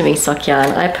new to me sock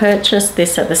yarn. I purchased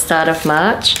this at the start of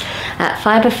March at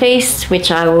Fibre Feast, which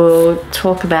I will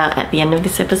talk about at the end of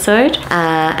this episode.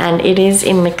 And it is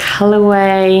in the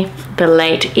colourway The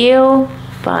Late Eel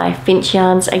by Finch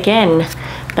Yarns again.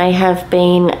 They have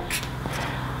been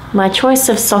my choice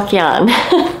of sock yarn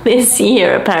this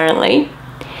year apparently.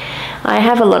 I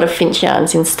have a lot of Finch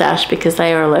yarns in stash because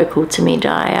they are local to me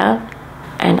dyer,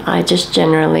 and I just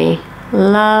generally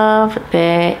love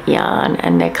their yarn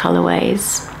and their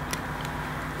colourways.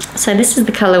 So this is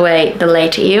the colourway The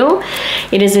Late Eel.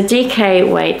 It is a DK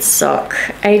weight sock,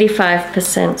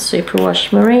 85%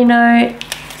 superwash merino,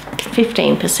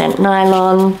 15%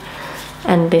 nylon,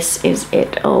 and this is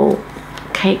it all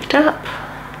caked up.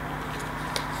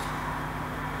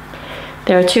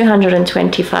 There are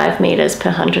 225 meters per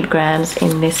 100 grams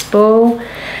in this ball.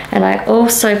 And I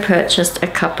also purchased a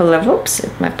couple of, oops,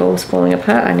 my ball's falling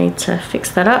apart, I need to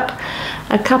fix that up.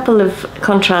 A couple of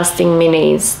contrasting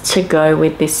minis to go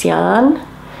with this yarn,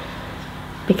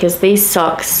 because these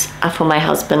socks are for my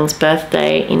husband's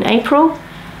birthday in April.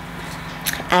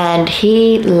 And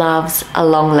he loves a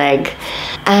long leg.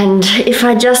 And if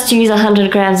I just use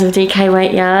 100 grams of DK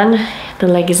weight yarn, the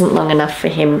leg isn't long enough for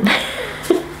him.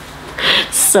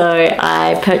 So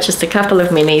I purchased a couple of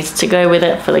minis to go with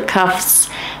it for the cuffs,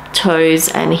 toes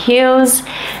and heels.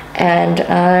 And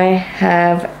I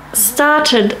have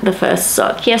started the first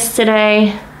sock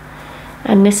yesterday.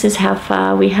 And this is how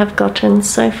far we have gotten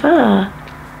so far.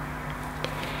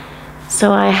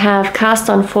 So I have cast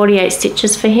on 48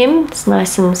 stitches for him. It's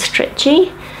nice and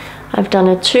stretchy. I've done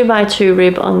a 2x2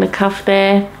 rib on the cuff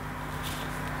there.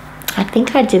 I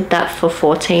think I did that for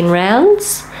 14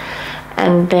 rounds.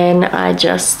 And then I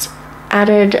just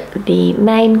added the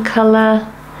main colour,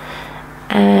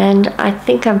 and I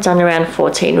think I've done around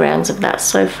 14 rounds of that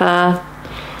so far.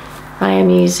 I am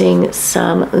using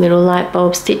some little light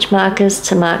bulb stitch markers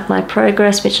to mark my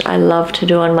progress, which I love to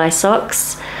do on my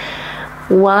socks.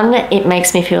 One, it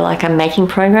makes me feel like I'm making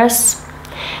progress.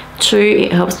 Two,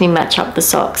 it helps me match up the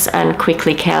socks and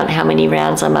quickly count how many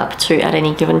rounds I'm up to at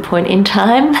any given point in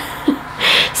time.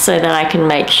 So that I can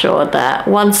make sure that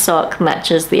one sock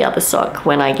matches the other sock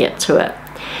when I get to it.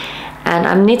 And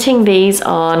I'm knitting these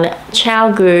on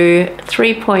ChowGoo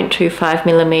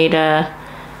 3.25mm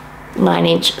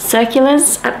 9-inch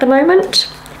circulars at the moment.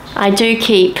 I do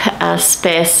keep a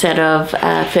spare set of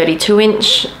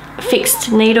 32-inch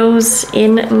fixed needles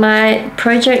in my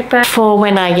project bag for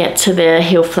when I get to the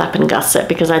heel flap and gusset,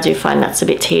 because I do find that's a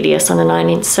bit tedious on a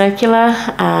 9-inch circular,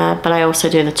 but I also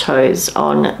do the toes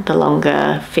on the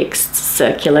longer fixed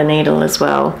circular needle as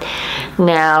well.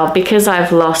 Now, because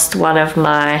I've lost one of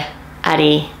my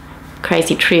Addy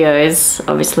Crazy Trios,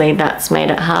 obviously that's made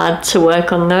it hard to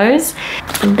work on those.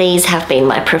 These have been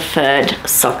my preferred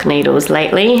sock needles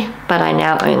lately, but I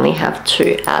now only have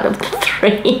 2 out of the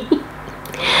 3.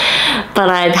 But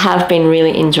I have been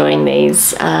really enjoying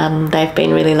these. They've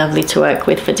been really lovely to work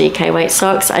with for DK weight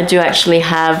socks. I do actually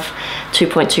have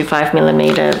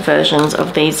 2.25mm versions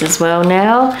of these as well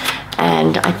now,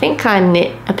 and I think I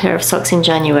knit a pair of socks in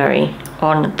January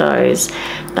on those.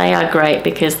 They are great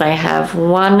because they have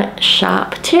one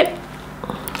sharp tip.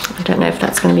 I don't know if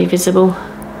that's going to be visible.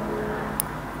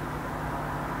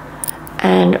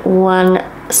 And one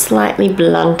slightly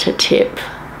blunter tip,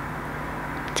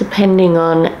 depending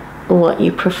on what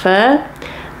you prefer.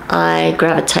 I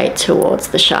gravitate towards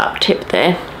the sharp tip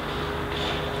there.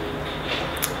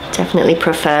 Definitely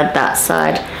preferred that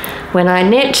side when I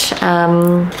knit,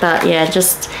 but yeah,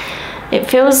 just it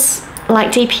feels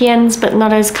like DPNs but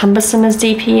not as cumbersome as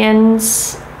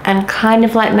DPNs, and kind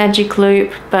of like magic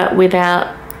loop but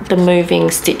without the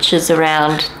moving stitches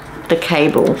around the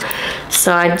cable.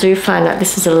 So I do find that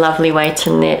this is a lovely way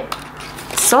to knit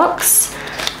socks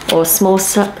or small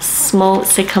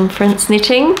circumference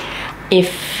knitting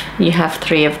if you have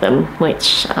 3 of them,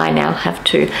 which I now have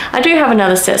 2. I do have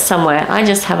another set somewhere, I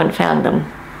just haven't found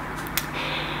them.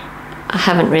 I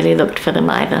haven't really looked for them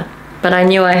either, but I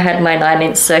knew I had my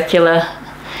 9-inch circular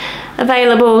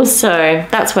available, so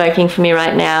that's working for me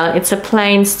right now. It's a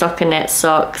plain stockinette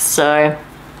sock, so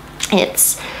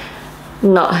it's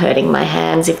not hurting my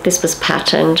hands. If this was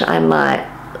patterned, I might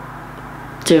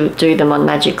do them on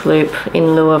magic loop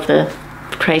in lieu of the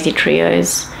Crazy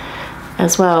Trios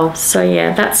as well. So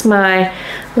yeah, that's my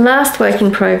last work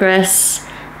in progress.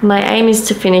 My aim is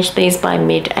to finish these by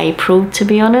mid-April, to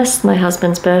be honest. My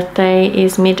husband's birthday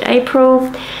is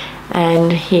mid-April,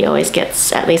 and he always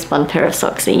gets at least 1 pair of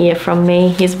socks a year from me.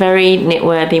 He's very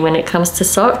knit-worthy when it comes to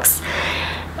socks.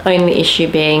 Only issue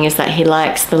being is that he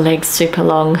likes the legs super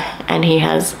long and he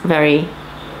has very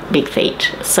big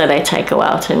feet, so they take a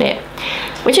while to knit,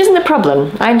 which isn't a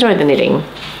problem. I enjoy the knitting,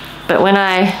 but when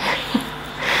I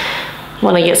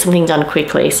want to get something done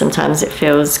quickly, sometimes it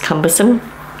feels cumbersome,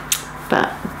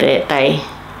 but they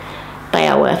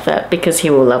are worth it because he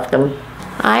will love them.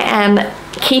 I am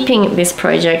keeping this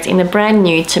project in a brand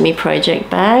new to me project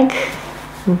bag.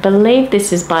 I believe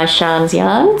this is by Shan's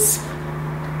Yarns.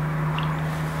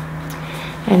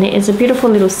 And it is a beautiful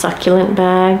little succulent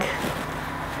bag.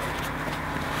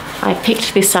 I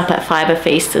picked this up at Fibre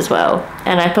Feast as well,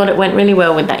 and I thought it went really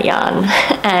well with that yarn.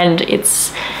 And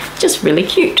it's just really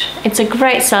cute. It's a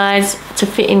great size to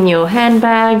fit in your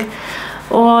handbag,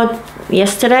 or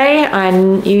yesterday I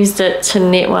used it to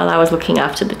knit while I was looking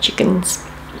after the chickens,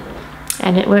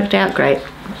 and it worked out great.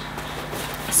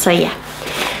 So yeah,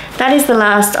 that is the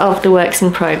last of the works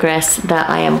in progress that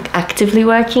I am actively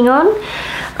working on.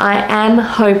 I am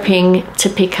hoping to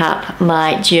pick up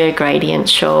my Geo Gradient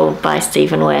shawl by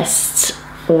Stephen West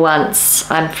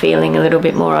once I'm feeling a little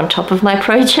bit more on top of my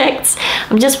projects.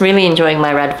 I'm just really enjoying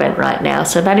my Radvent right now,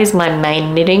 so that is my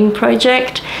main knitting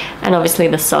project, and obviously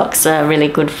the socks are really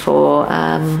good for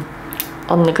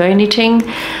on-the-go knitting,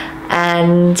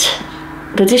 and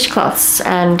the dishcloths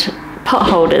and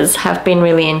potholders have been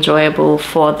really enjoyable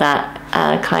for that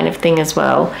kind of thing as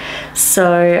well.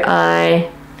 So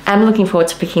I am looking forward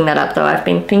to picking that up, though. I've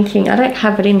been thinking, I don't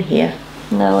have it in here.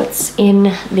 No, it's in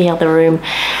the other room.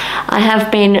 I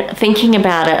have been thinking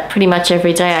about it pretty much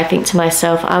every day. I think to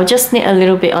myself, I'll just knit a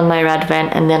little bit on my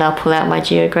Radvent and then I'll pull out my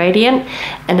Geo Gradient,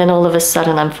 and then all of a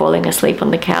sudden I'm falling asleep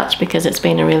on the couch because it's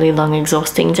been a really long,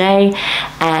 exhausting day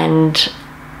and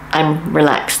I'm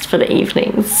relaxed for the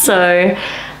evening. So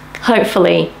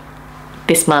hopefully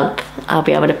this month I'll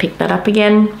be able to pick that up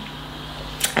again.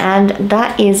 And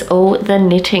that is all the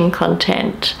knitting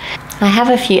content. I have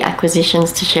a few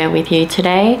acquisitions to share with you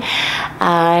today.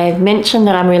 I mentioned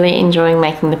that I'm really enjoying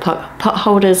making the pot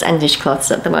holders and dishcloths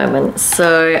at the moment.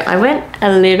 So I went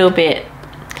a little bit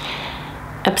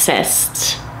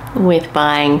obsessed with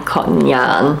buying cotton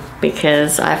yarn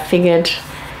because I figured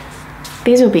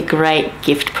these would be great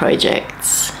gift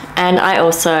projects. And I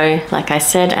also, like I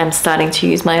said, am starting to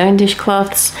use my own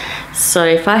dishcloths. So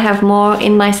if I have more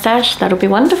in my stash, that'll be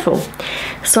wonderful.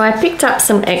 So I picked up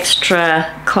some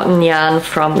extra cotton yarn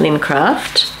from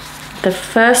Lincraft. The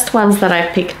first ones that I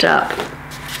picked up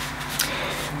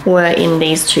were in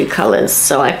these two colors.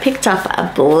 So I picked up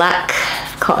a black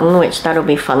cotton, which that'll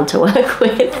be fun to work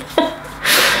with.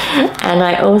 And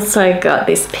I also got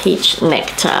this peach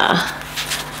nectar.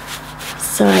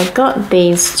 So I got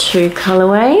these two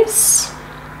colorways,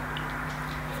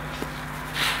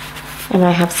 and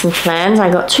I have some plans. I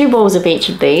got 2 balls of each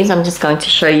of these. I'm just going to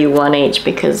show you one each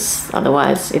because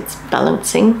otherwise it's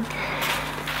balancing.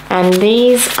 And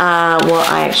these are what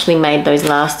I actually made those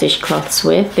last dishcloths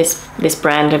with, this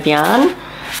brand of yarn.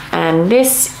 And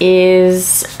this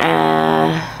is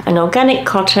an organic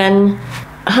cotton,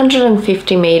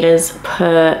 150 meters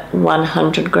per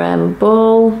 100 gram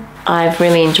ball. I've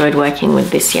really enjoyed working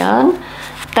with this yarn.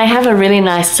 They have a really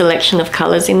nice selection of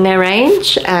colors in their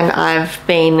range, and I've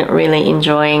been really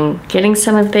enjoying getting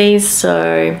some of these.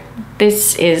 So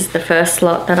this is the first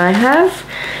lot that I have.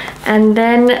 And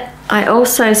then I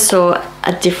also saw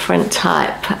a different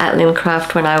type at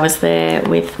Lincraft when I was there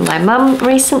with my mum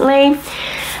recently,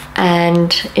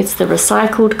 and it's the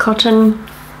recycled cotton.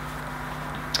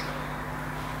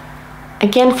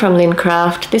 Again from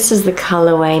Lincraft. This is the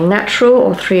colorway Natural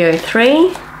or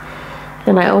 303.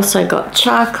 Then I also got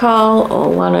Charcoal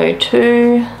or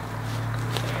 102.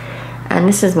 And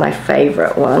this is my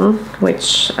favorite one,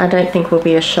 which I don't think will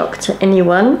be a shock to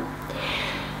anyone.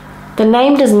 The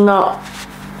name does not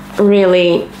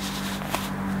really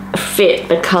fit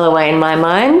the colorway in my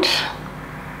mind.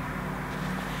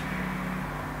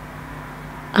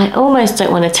 I almost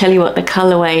don't want to tell you what the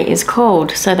colorway is called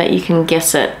so that you can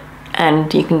guess it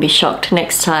and you can be shocked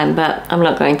next time, but I'm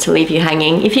not going to leave you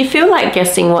hanging. If you feel like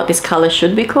guessing what this color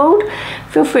should be called,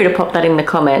 feel free to pop that in the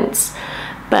comments.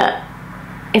 But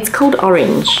it's called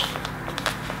Orange.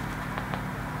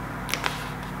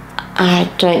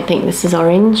 I don't think this is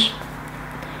orange.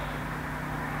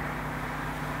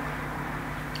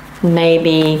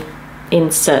 Maybe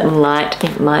in certain light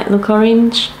it might look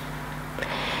orange.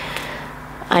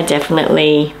 I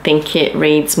definitely think it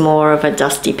reads more of a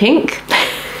dusty pink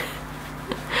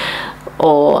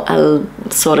or a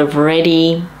sort of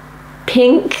reddy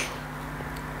pink.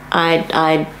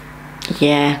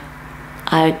 Yeah,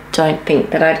 I don't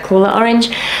think that I'd call it orange.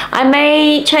 I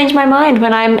may change my mind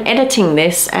when I'm editing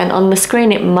this, and on the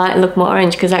screen it might look more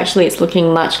orange, because actually it's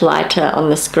looking much lighter on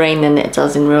the screen than it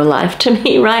does in real life to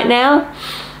me right now.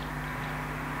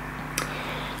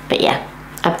 But yeah,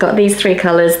 I've got these 3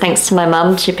 colours thanks to my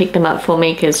mum. She picked them up for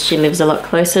me because she lives a lot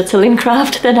closer to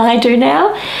Lincraft than I do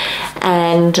now.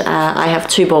 And I have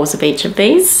 2 balls of each of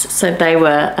these. So they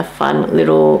were a fun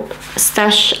little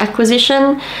stash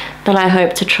acquisition that I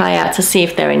hope to try out to see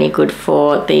if they're any good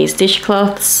for these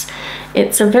dishcloths.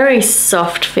 It's a very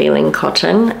soft feeling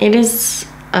cotton. It is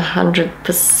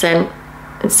 100%,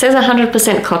 it says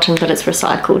 100% cotton, but it's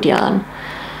recycled yarn.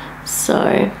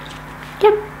 So,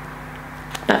 yep,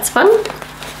 that's fun.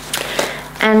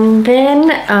 And then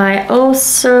I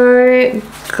also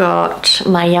got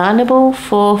my Yarnable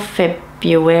for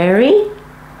February.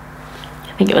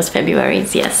 I think it was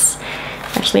February's, yes.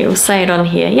 Actually, it will say it on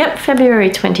here. Yep, February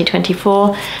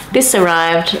 2024. This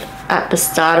arrived at the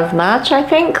start of March, I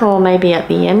think, or maybe at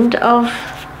the end of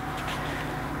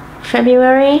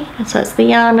February. So it's the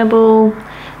Yarnable.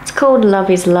 It's called Love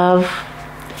is Love.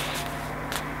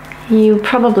 You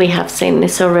probably have seen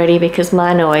this already because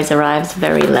mine always arrives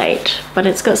very late, but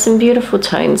it's got some beautiful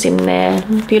tones in there,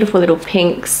 beautiful little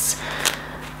pinks.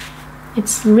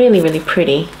 It's really, really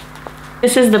pretty.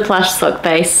 This is the plush sock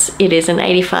base. It is an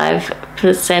 85%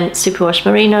 superwash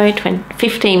merino,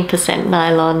 15%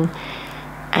 nylon,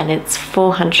 and it's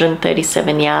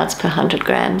 437 yards per 100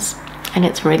 grams, and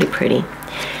it's really pretty.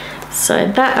 So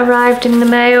that arrived in the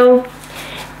mail.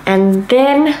 And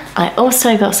then I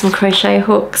also got some crochet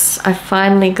hooks. I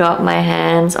finally got my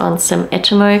hands on some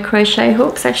Etimo crochet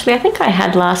hooks. Actually, I think I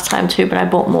had last time too, but I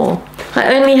bought more.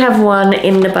 I only have one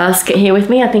in the basket here with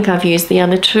me. I think I've used the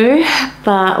other 2,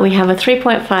 but we have a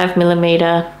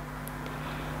 3.5mm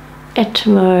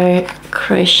Etimo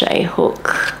crochet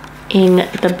hook in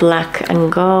the black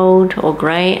and gold, or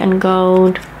grey and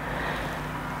gold.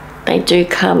 They do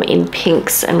come in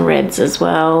pinks and reds as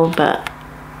well, but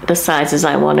the sizes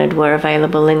I wanted were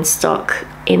available in stock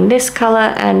in this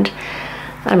colour, and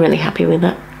I'm really happy with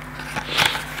it.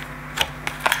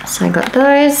 So I got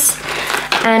those,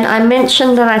 and I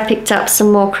mentioned that I picked up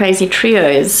some more crazy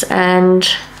trios, and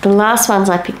the last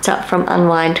ones I picked up from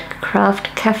Unwind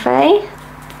Craft Cafe,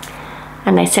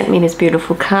 and they sent me this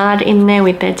beautiful card in there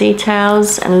with their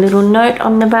details and a little note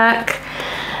on the back,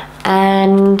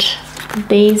 and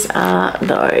these are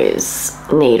those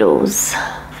needles.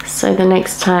 So the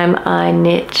next time I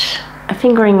knit a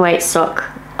fingering weight sock,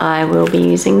 I will be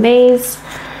using these,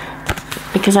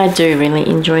 because I do really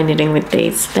enjoy knitting with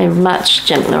these. They're much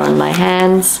gentler on my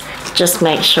hands. Just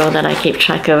make sure that I keep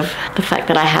track of the fact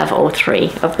that I have all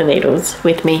 3 of the needles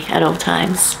with me at all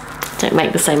times. Don't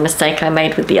make the same mistake I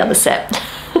made with the other set.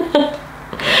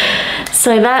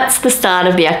 So that's the start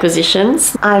of the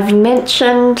acquisitions. I've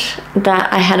mentioned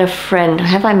that I had a friend.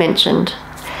 Have I mentioned?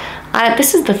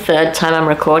 This is the 3rd time I'm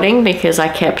recording because I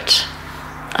kept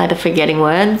either forgetting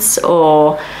words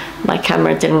or my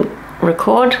camera didn't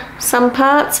record some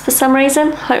parts for some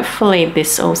reason. Hopefully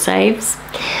this all saves.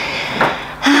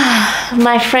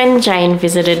 My friend Jane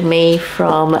visited me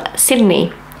from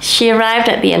Sydney. She arrived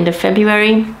at the end of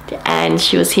February and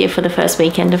she was here for the first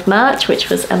weekend of March, which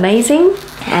was amazing.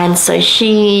 And so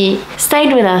she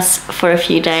stayed with us for a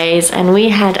few days and we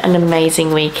had an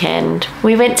amazing weekend.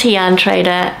 We went to Yarn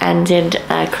Trader and did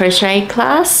a crochet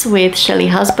class with Shelley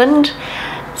Husband,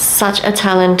 such a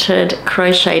talented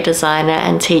crochet designer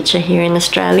and teacher here in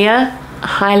Australia. I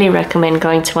highly recommend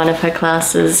going to one of her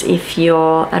classes if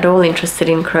you're at all interested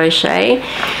in crochet.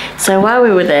 So while we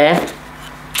were there,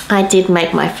 I did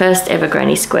make my first ever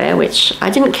granny square, which I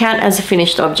didn't count as a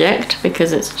finished object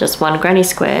because it's just one granny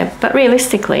square, but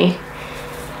realistically,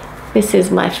 this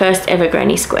is my first ever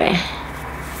granny square,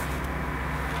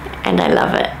 and I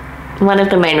love it. One of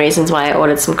the main reasons why I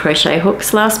ordered some crochet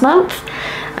hooks last month.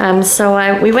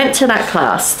 We went to that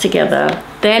class together.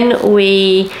 Then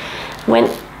we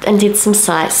went and did some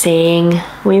sightseeing.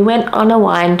 We went on a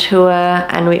wine tour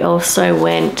and we also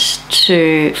went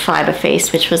to Fibre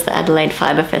Feast, which was the Adelaide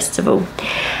Fibre Festival.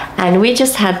 And we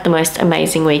just had the most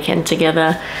amazing weekend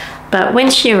together. But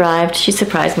when she arrived, she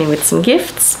surprised me with some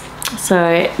gifts.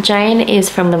 So Jane is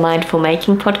from the Mindful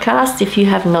Making podcast. If you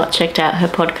have not checked out her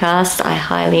podcast, I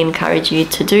highly encourage you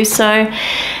to do so.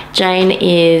 Jane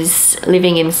is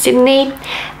living in Sydney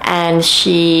and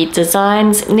she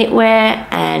designs knitwear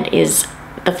and is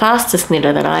the fastest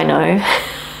knitter that I know.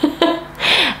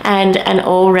 and an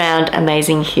all-round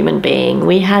amazing human being.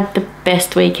 We had the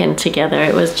best weekend together.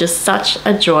 It was just such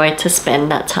a joy to spend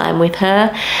that time with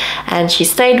her, and she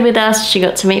stayed with us. She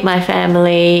got to meet my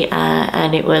family,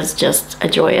 and it was just a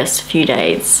joyous few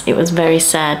days. It was very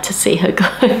sad to see her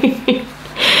go.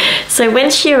 So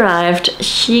when she arrived,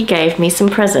 she gave me some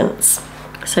presents.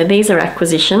 So these are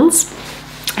acquisitions,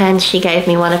 and she gave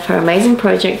me one of her amazing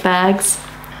project bags.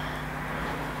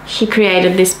 She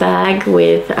created this bag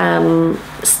with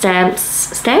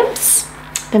stamps?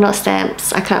 They're not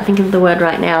stamps, I can't think of the word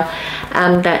right now,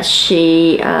 that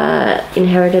she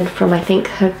inherited from, I think,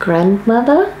 her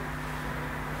grandmother.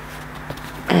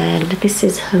 And this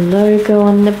is her logo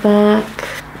on the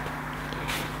back,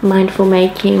 Mindful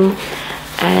Making.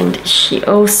 And she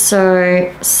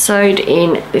also sewed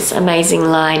in this amazing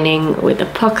lining with a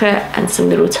pocket and some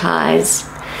little ties.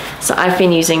 So I've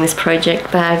been using this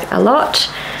project bag a lot,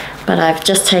 but I've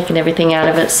just taken everything out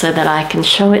of it so that I can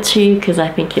show it to you because I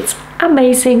think it's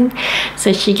amazing.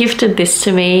 So she gifted this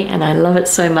to me and I love it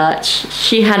so much.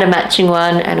 She had a matching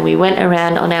one and we went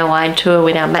around on our wine tour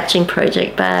with our matching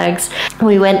project bags.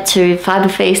 We went to Fibre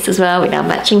Feast as well with our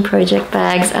matching project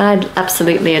bags. I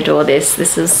absolutely adore this.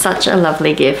 This is such a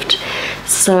lovely gift.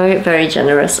 So very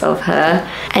generous of her.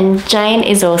 And Jane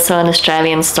is also an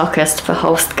Australian stockist for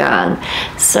Holst Garn.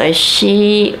 So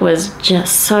she was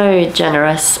just so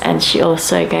generous, and she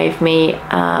also gave me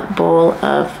a ball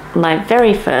of my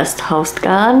very first Holst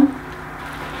Garn.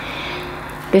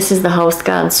 This is the Holst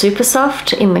Garn Super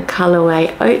Soft in the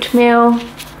colourway Oatmeal.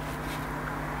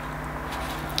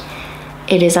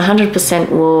 It is 100%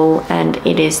 wool and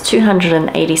it is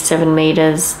 287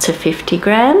 meters to 50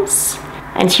 grams.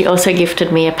 And she also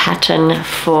gifted me a pattern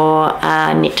for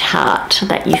a knit heart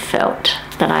that you felt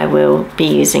that I will be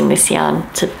using this yarn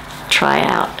to try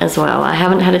out as well. I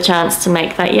haven't had a chance to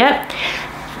make that yet,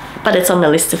 but it's on the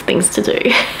list of things to do.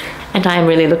 And I'm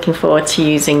really looking forward to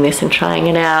using this and trying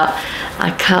it out.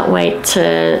 I can't wait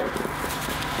to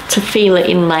feel it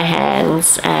in my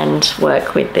hands and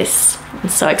work with this. I'm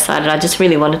so excited. I just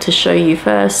really wanted to show you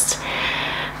first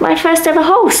my first ever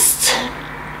Holst.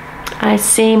 I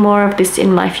see more of this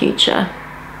in my future.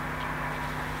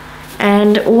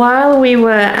 And while we were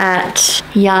at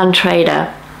Yarn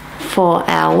Trader for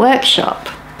our workshop,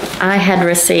 I had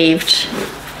received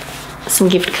some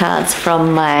gift cards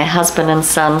from my husband and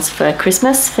sons for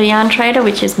Christmas for Yarn Trader,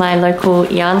 which is my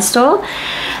local yarn store.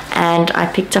 And I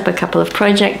picked up a couple of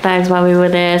project bags while we were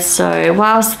there. So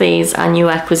whilst these are new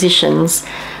acquisitions,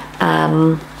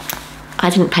 I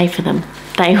didn't pay for them.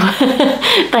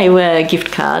 They were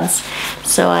gift cards.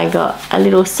 So I got a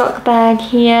little sock bag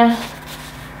here,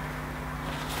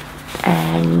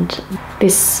 and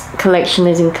this collection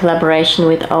is in collaboration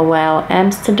with Oh Wow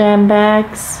Amsterdam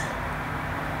bags.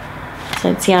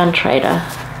 So it's Yarn Trader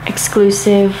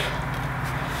exclusive.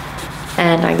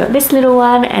 And I got this little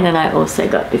one, and then I also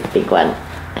got this big one.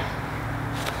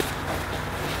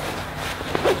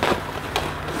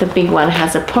 The big one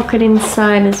has a pocket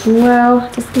inside as well.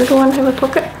 Does the little one have a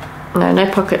pocket? No, no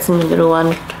pockets in the little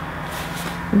one.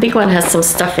 The big one has some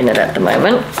stuff in it at the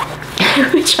moment,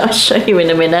 which I'll show you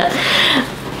in a minute.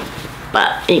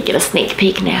 But you get a sneak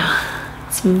peek now.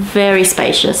 It's very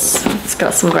spacious. It's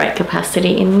got some great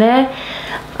capacity in there.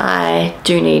 I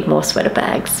do need more sweater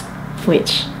bags,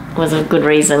 which was a good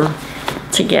reason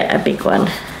to get a big one.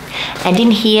 And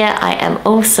in here I am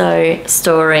also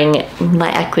storing my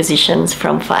acquisitions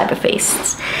from Fibre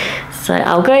Feasts. So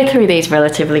I'll go through these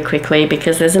relatively quickly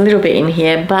because there's a little bit in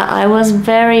here, but I was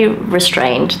very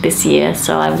restrained this year,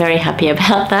 so I'm very happy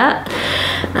about that.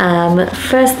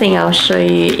 First thing I'll show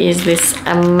you is this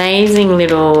amazing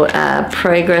little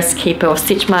Progress Keeper or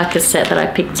stitch marker set that I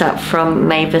picked up from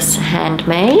Mavis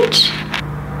Handmade.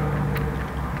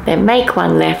 They're make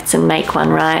one lefts and make one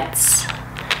rights,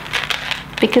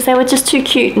 because they were just too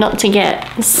cute not to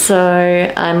get.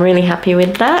 So I'm really happy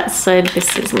with that. So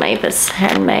this is Mavis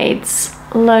Handmade's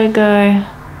logo.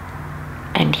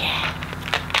 And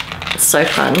yeah, it's so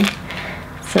fun.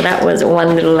 So that was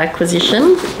one little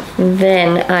acquisition.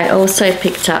 Then I also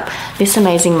picked up this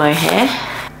amazing mohair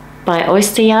by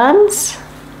Oyster Yarns.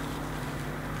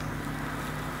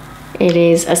 It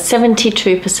is a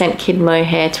 72% kid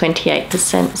mohair,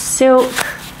 28% silk,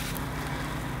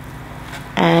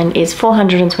 and is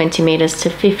 420 meters to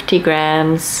 50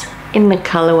 grams in the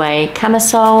colorway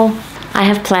Camisole. I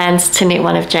have plans to knit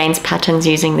one of Jane's patterns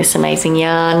using this amazing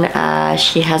yarn.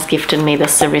 She has gifted me the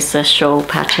Sarissa shawl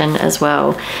pattern as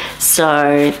well.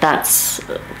 So that's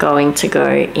going to go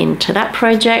into that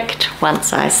project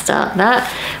once I start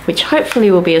that, which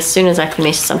hopefully will be as soon as I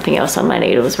finish something else on my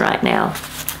needles right now.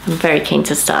 I'm very keen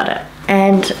to start it.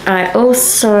 And I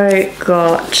also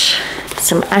got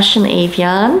some Ashen Eve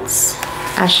yarns,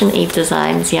 Ashen Eve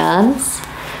Designs yarns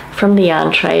from the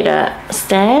Yarn Trader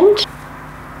stand.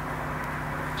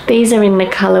 These are in the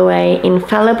colourway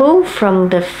Infallible from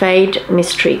the Fade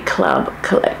Mystery Club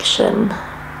collection.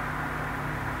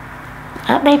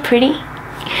 Aren't they pretty?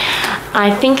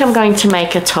 I think I'm going to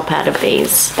make a top out of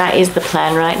these. That is the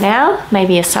plan right now.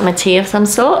 Maybe a summer tee of some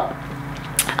sort.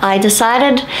 I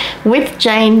decided, with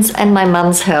Jane's and my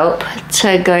mum's help,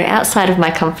 to go outside of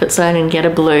my comfort zone and get a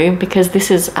blue, because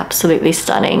this is absolutely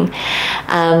stunning.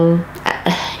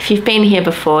 If you've been here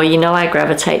before, you know I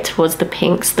gravitate towards the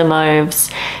pinks, the mauves,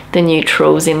 the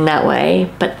neutrals in that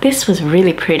way, but this was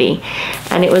really pretty,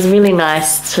 and it was really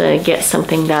nice to get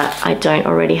something that I don't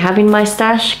already have in my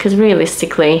stash, because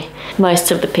realistically most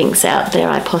of the pinks out there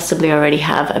I possibly already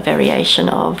have a variation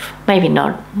of. Maybe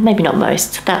not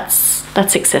most.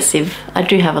 That's excessive. I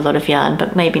do have a lot of yarn,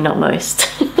 but maybe not most.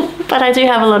 But I do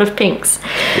have a lot of pinks.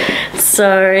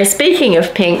 So speaking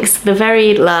of pinks, the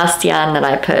very last yarn that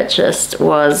I purchased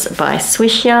was by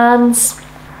Swish Yarns,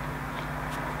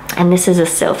 and this is a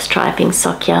self-striping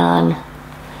sock yarn.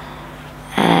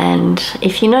 And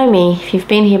if you know me, if you've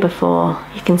been here before,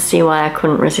 you can see why I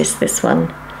couldn't resist this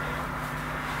one.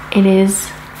 It is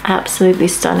absolutely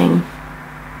stunning.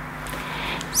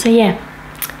 So yeah,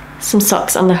 some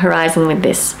socks on the horizon with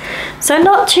this. So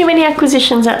not too many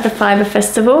acquisitions at the Fibre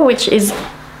Festival, which is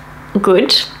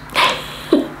good.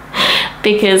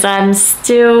 Because I'm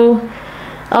still...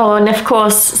 Oh, and of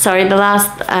course, sorry, the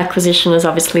last acquisition was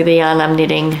obviously the yarn I'm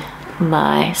knitting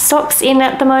my socks in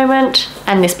at the moment,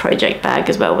 and this project bag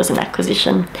as well was an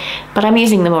acquisition. But I'm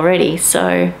using them already,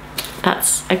 so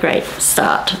that's a great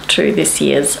start to this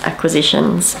year's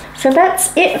acquisitions. So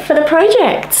that's it for the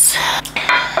projects.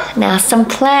 Now, some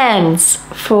plans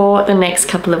for the next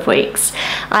couple of weeks.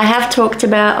 I have talked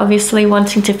about obviously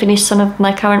wanting to finish some of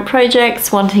my current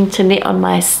projects, wanting to knit on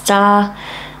my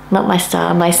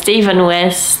my Stephen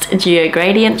West Geo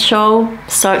Gradient shawl.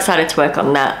 So excited to work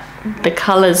on that. The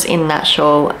colours in that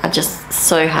shawl are just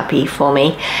so happy for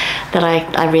me that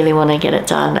I really want to get it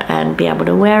done and be able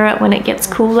to wear it when it gets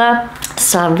cooler.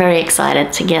 So I'm very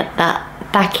excited to get that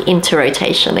back into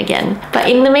rotation again. But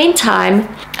in the meantime,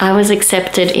 I was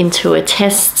accepted into a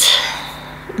test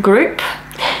group,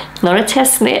 not a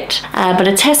test knit, but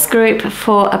a test group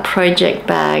for a project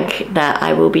bag that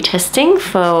I will be testing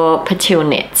for Patil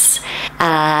Knits.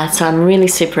 So I'm really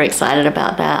super excited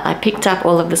about that. I picked up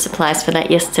all of the supplies for that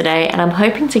yesterday, and I'm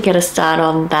hoping to get a start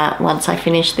on that once I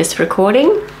finish this recording.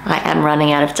 I am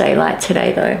running out of daylight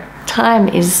today though. Time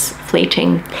is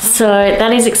fleeting. So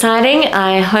that is exciting.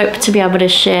 I hope to be able to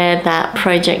share that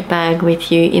project bag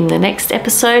with you in the next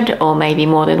episode, or maybe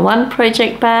more than one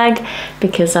project bag,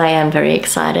 because I am very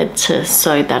excited to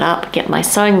sew that up, get my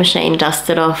sewing machine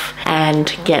dusted off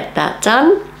and get that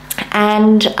done.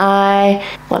 And I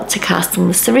want to cast on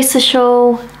the Sarissa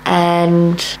shawl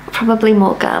and probably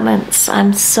more garments.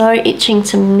 I'm so itching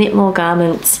to knit more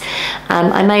garments.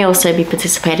 I may also be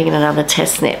participating in another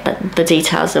test knit, but the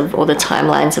details of all the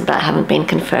timelines of that haven't been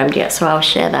confirmed yet, so I'll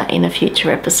share that in a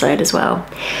future episode as well.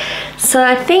 So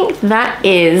I think that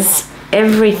is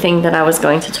everything that I was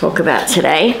going to talk about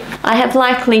today. I have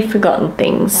likely forgotten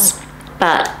things,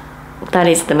 but that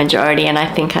is the majority, and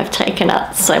I think I've taken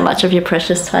up so much of your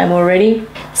precious time already.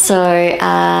 So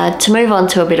to move on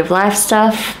to a bit of life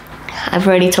stuff, I've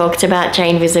already talked about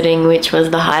Jane visiting, which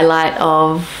was the highlight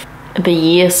of the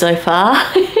year so far.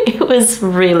 It was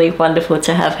really wonderful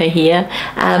to have her here.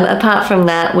 Apart from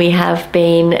that, we have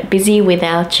been busy with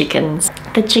our chickens.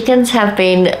 The chickens have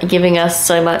been giving us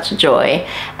so much joy,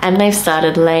 and they've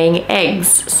started laying eggs.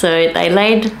 So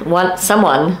they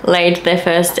someone laid their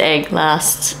first egg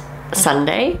last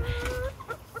Sunday.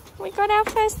 We got our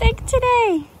first egg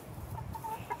today.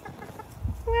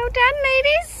 Well done,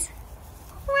 ladies.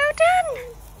 Well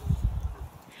done.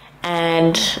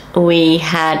 And we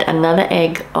had another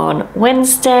egg on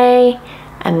Wednesday,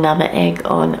 another egg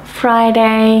on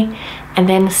Friday, and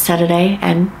then Saturday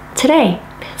and today.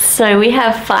 So we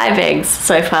have 5 eggs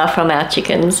so far from our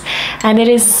chickens, and it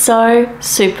is so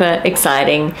super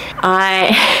exciting.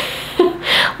 I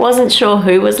wasn't sure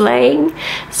who was laying,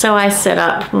 so I set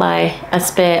up a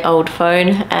spare old phone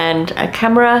and a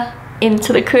camera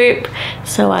into the coop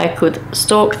so I could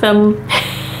stalk them.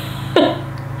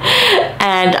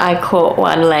 And I caught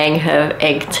one laying her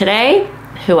egg today,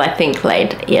 who I think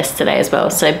laid yesterday as well.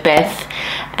 So Beth,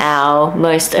 our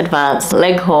most advanced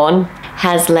leghorn,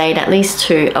 has laid at least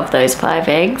 2 of those 5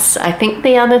 eggs. I think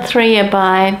the other 3 are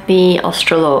by the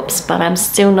Australorps, but I'm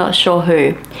still not sure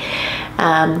who.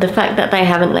 The fact that they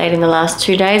haven't laid in the last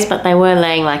 2 days, but they were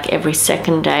laying like every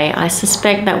second day, I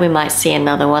suspect that we might see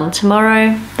another one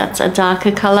tomorrow. That's a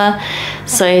darker colour.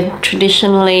 So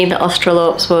traditionally the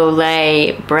Australorps will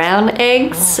lay brown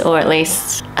eggs, or at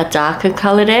least a darker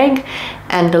coloured egg,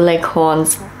 and the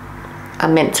Leghorns are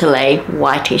meant to lay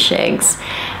whitish eggs.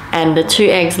 And the 2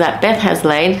 eggs that Beth has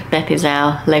laid, Beth is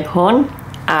our Leghorn,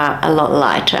 are a lot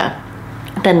lighter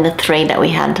than the 3 that we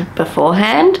had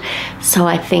beforehand. So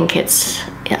I think it's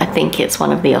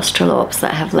one of the Australorps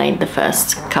that have laid the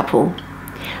first couple,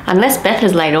 unless Beth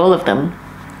has laid all of them,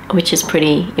 which is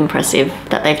pretty impressive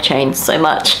that they've changed so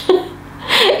much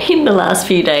in the last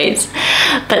few days.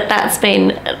 But that's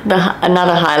been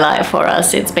another highlight for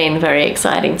us. It's been very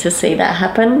exciting to see that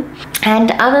happen.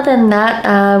 And other than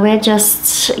that, we're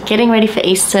just getting ready for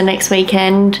Easter next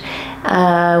weekend.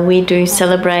 We do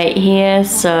celebrate here,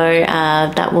 so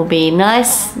that will be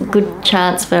nice. Good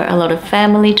chance for a lot of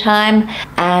family time.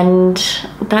 And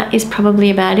that is probably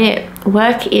about it.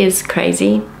 Work is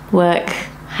crazy. Work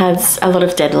has a lot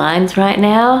of deadlines right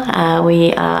now.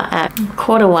 We are at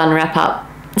Q1 wrap up,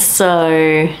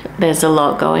 so there's a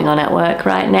lot going on at work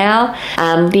right now.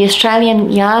 The Australian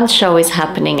Yarn Show is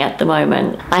happening at the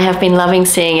moment. I have been loving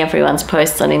seeing everyone's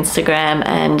posts on Instagram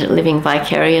and living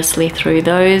vicariously through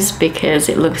those, because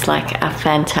it looks like a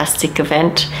fantastic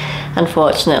event.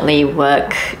 Unfortunately,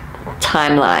 work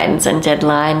timelines and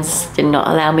deadlines did not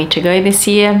allow me to go this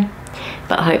year,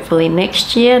 but hopefully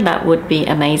next year. That would be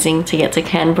amazing to get to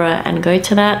Canberra and go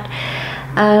to that.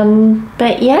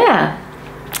 But yeah,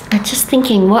 I'm just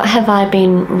thinking, what have I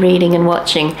been reading and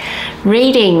watching?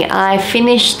 I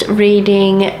finished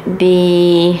reading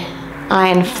the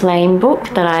Iron Flame book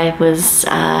that I was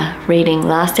reading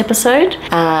last episode.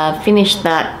 Finished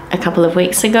that a couple of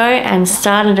weeks ago and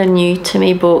started a new to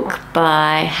me book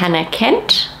by Hannah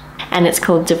Kent, and it's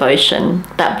called Devotion.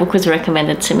 That book was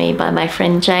recommended to me by my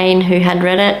friend Jane, who had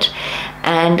read it,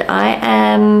 and I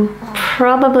am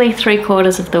probably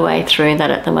 3/4 of the way through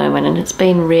that at the moment, and it's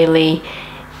been really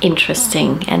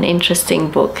an interesting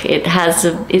book.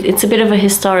 It's a bit of a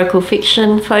historical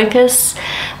fiction focus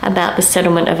about the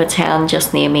settlement of a town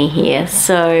just near me here,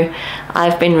 so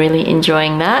I've been really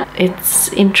enjoying that. It's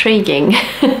intriguing.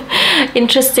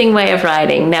 Interesting way of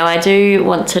writing. Now I do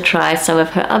want to try some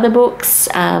of her other books.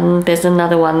 There's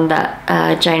another one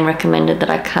that Jane recommended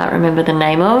that I can't remember the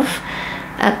name of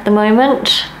at the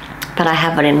moment, but I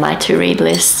have it in my to-read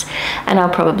list, and I'll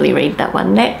probably read that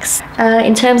one next.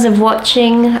 In terms of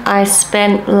watching, I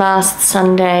spent last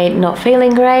Sunday not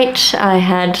feeling great. I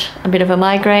had a bit of a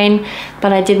migraine,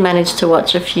 but I did manage to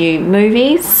watch a few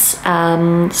movies.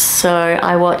 So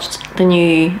I watched the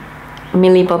new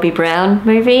Millie Bobby Brown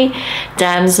movie,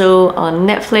 Damsel, on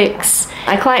Netflix.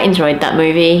 I quite enjoyed that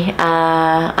movie.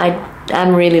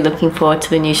 I'm really looking forward to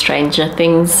the new Stranger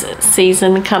Things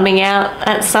season coming out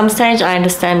at some stage. I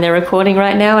understand they're recording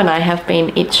right now, and I have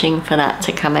been itching for that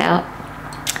to come out.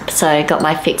 So I got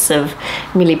my fix of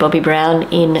Millie Bobby Brown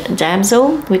in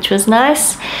Damsel, which was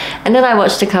nice. And then I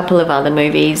watched a couple of other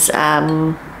movies,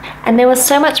 and there was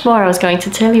so much more I was going to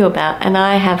tell you about, and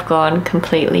I have gone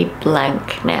completely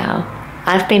blank now.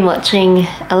 I've been watching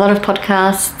a lot of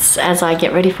podcasts as I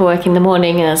get ready for work in the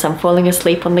morning and as I'm falling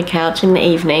asleep on the couch in the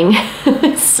evening.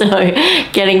 So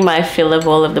getting my fill of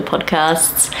all of the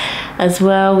podcasts as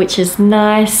well, which is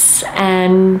nice.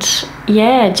 And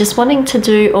yeah, just wanting to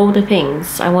do all the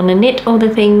things. I want to knit all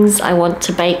the things. I want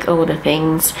to bake all the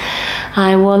things.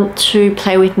 I want to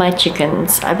play with my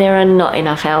chickens. There are not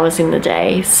enough hours in the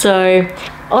day. So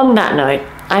on that note,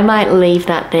 I might leave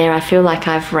that there. I feel like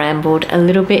I've rambled a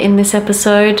little bit in this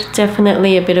episode.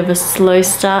 Definitely a bit of a slow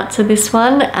start to this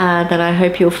one, that I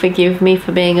hope you'll forgive me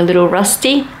for being a little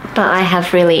rusty. But I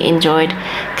have really enjoyed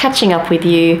catching up with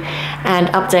you and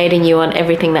updating you on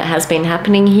everything that has been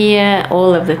happening here,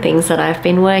 all of the things that I've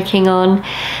been working on.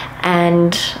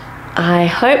 And I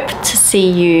hope to see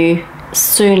you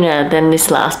sooner than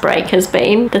this last break has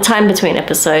been. The time between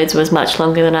episodes was much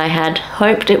longer than I had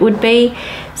hoped it would be,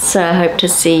 so I hope to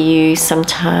see you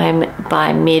sometime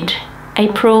by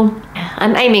mid-April.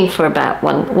 I'm aiming for about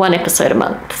one episode a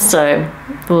month, so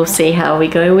we'll see how we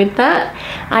go with that.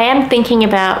 I am thinking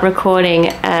about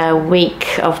recording a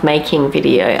week of making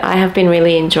video. I have been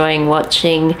really enjoying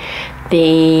watching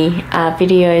the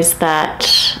videos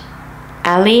that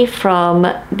Ali from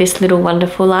This Little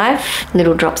Wonderful Life,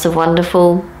 Little Drops of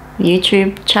Wonderful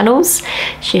YouTube channels,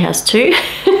 she has two,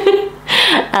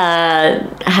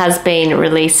 has been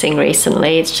releasing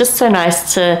recently. It's just so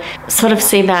nice to sort of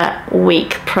see that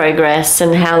week progress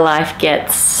and how life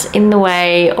gets in the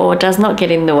way or does not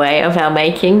get in the way of our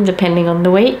making, depending on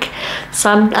the week.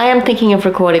 So I am thinking of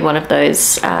recording one of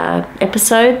those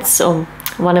episodes or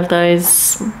one of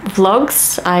those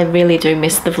vlogs. I really do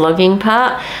miss the vlogging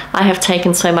part. I have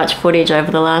taken so much footage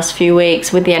over the last few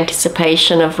weeks with the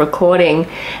anticipation of recording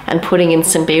and putting in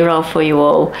some B-roll for you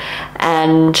all,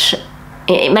 and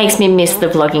it makes me miss the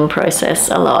vlogging process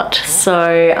a lot.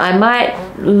 So I might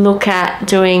look at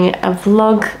doing a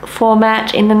vlog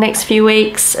format in the next few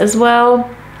weeks as well.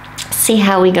 See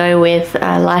how we go with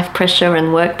life pressure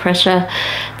and work pressure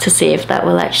to see if that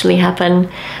will actually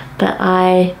happen. But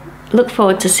I look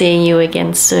forward to seeing you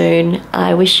again soon.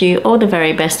 I wish you all the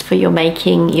very best for your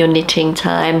making, your knitting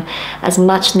time. As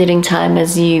much knitting time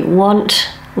as you want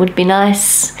would be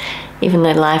nice, even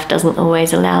though life doesn't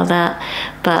always allow that.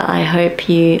 But I hope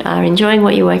you are enjoying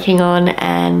what you're working on,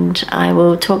 and I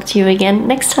will talk to you again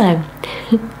next time.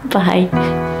 Bye.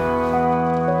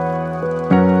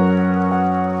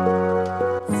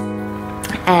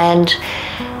 And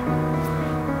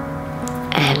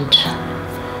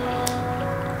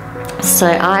so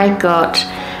I got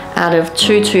out of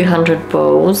 200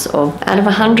 balls, or out of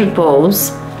 100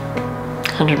 balls,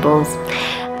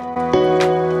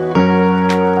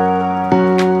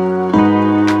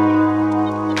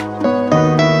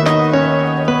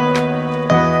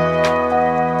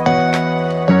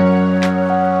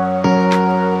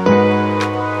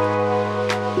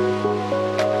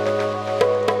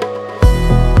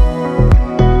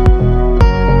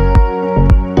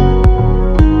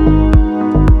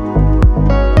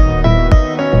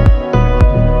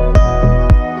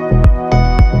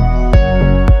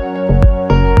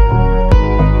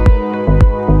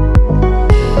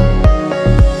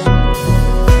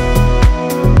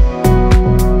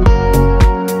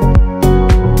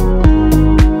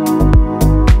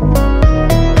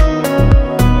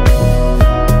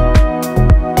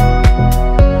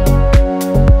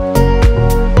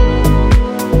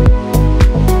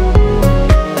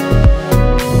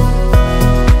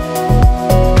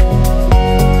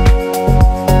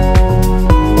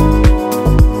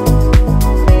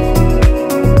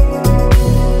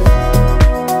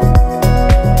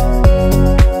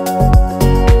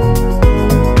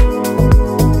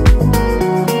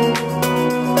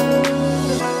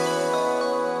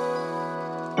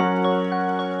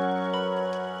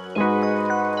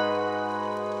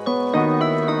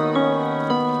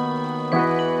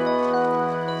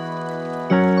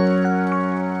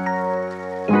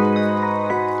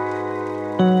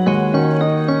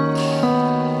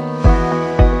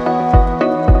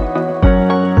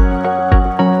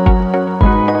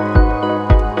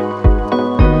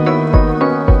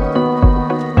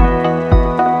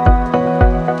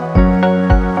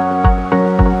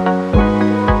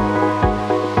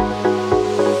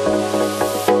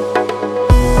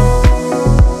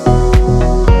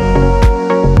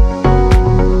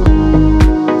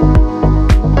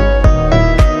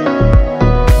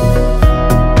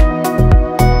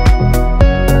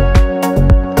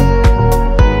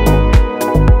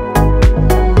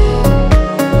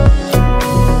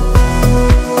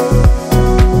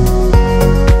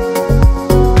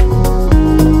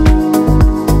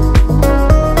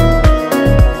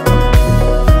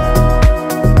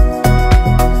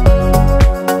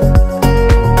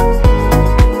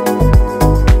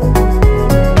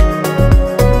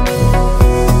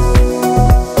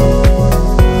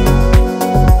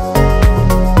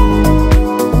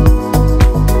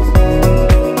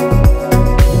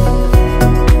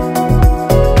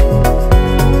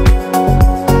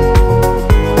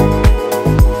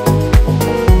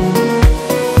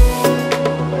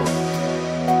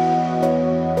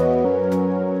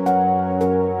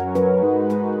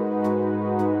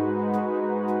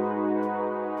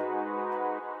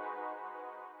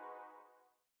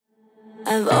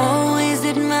 I've always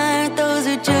admired those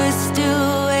who just do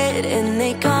it and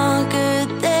they conquer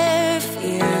their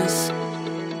fears.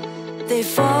 They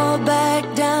fall back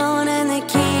down and they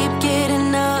keep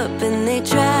getting up and they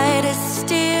try to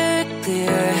steer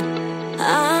clear.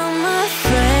 I'm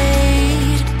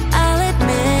afraid, I'll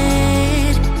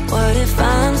admit. What if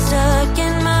I'm stuck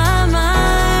in my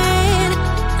mind?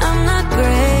 I'm not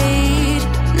great,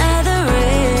 neither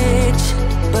rich,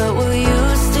 but will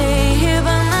you stay here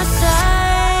by my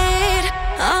side?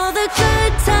 All the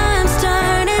good times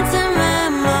turn into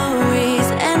memories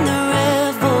and the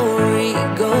revelry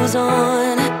goes on.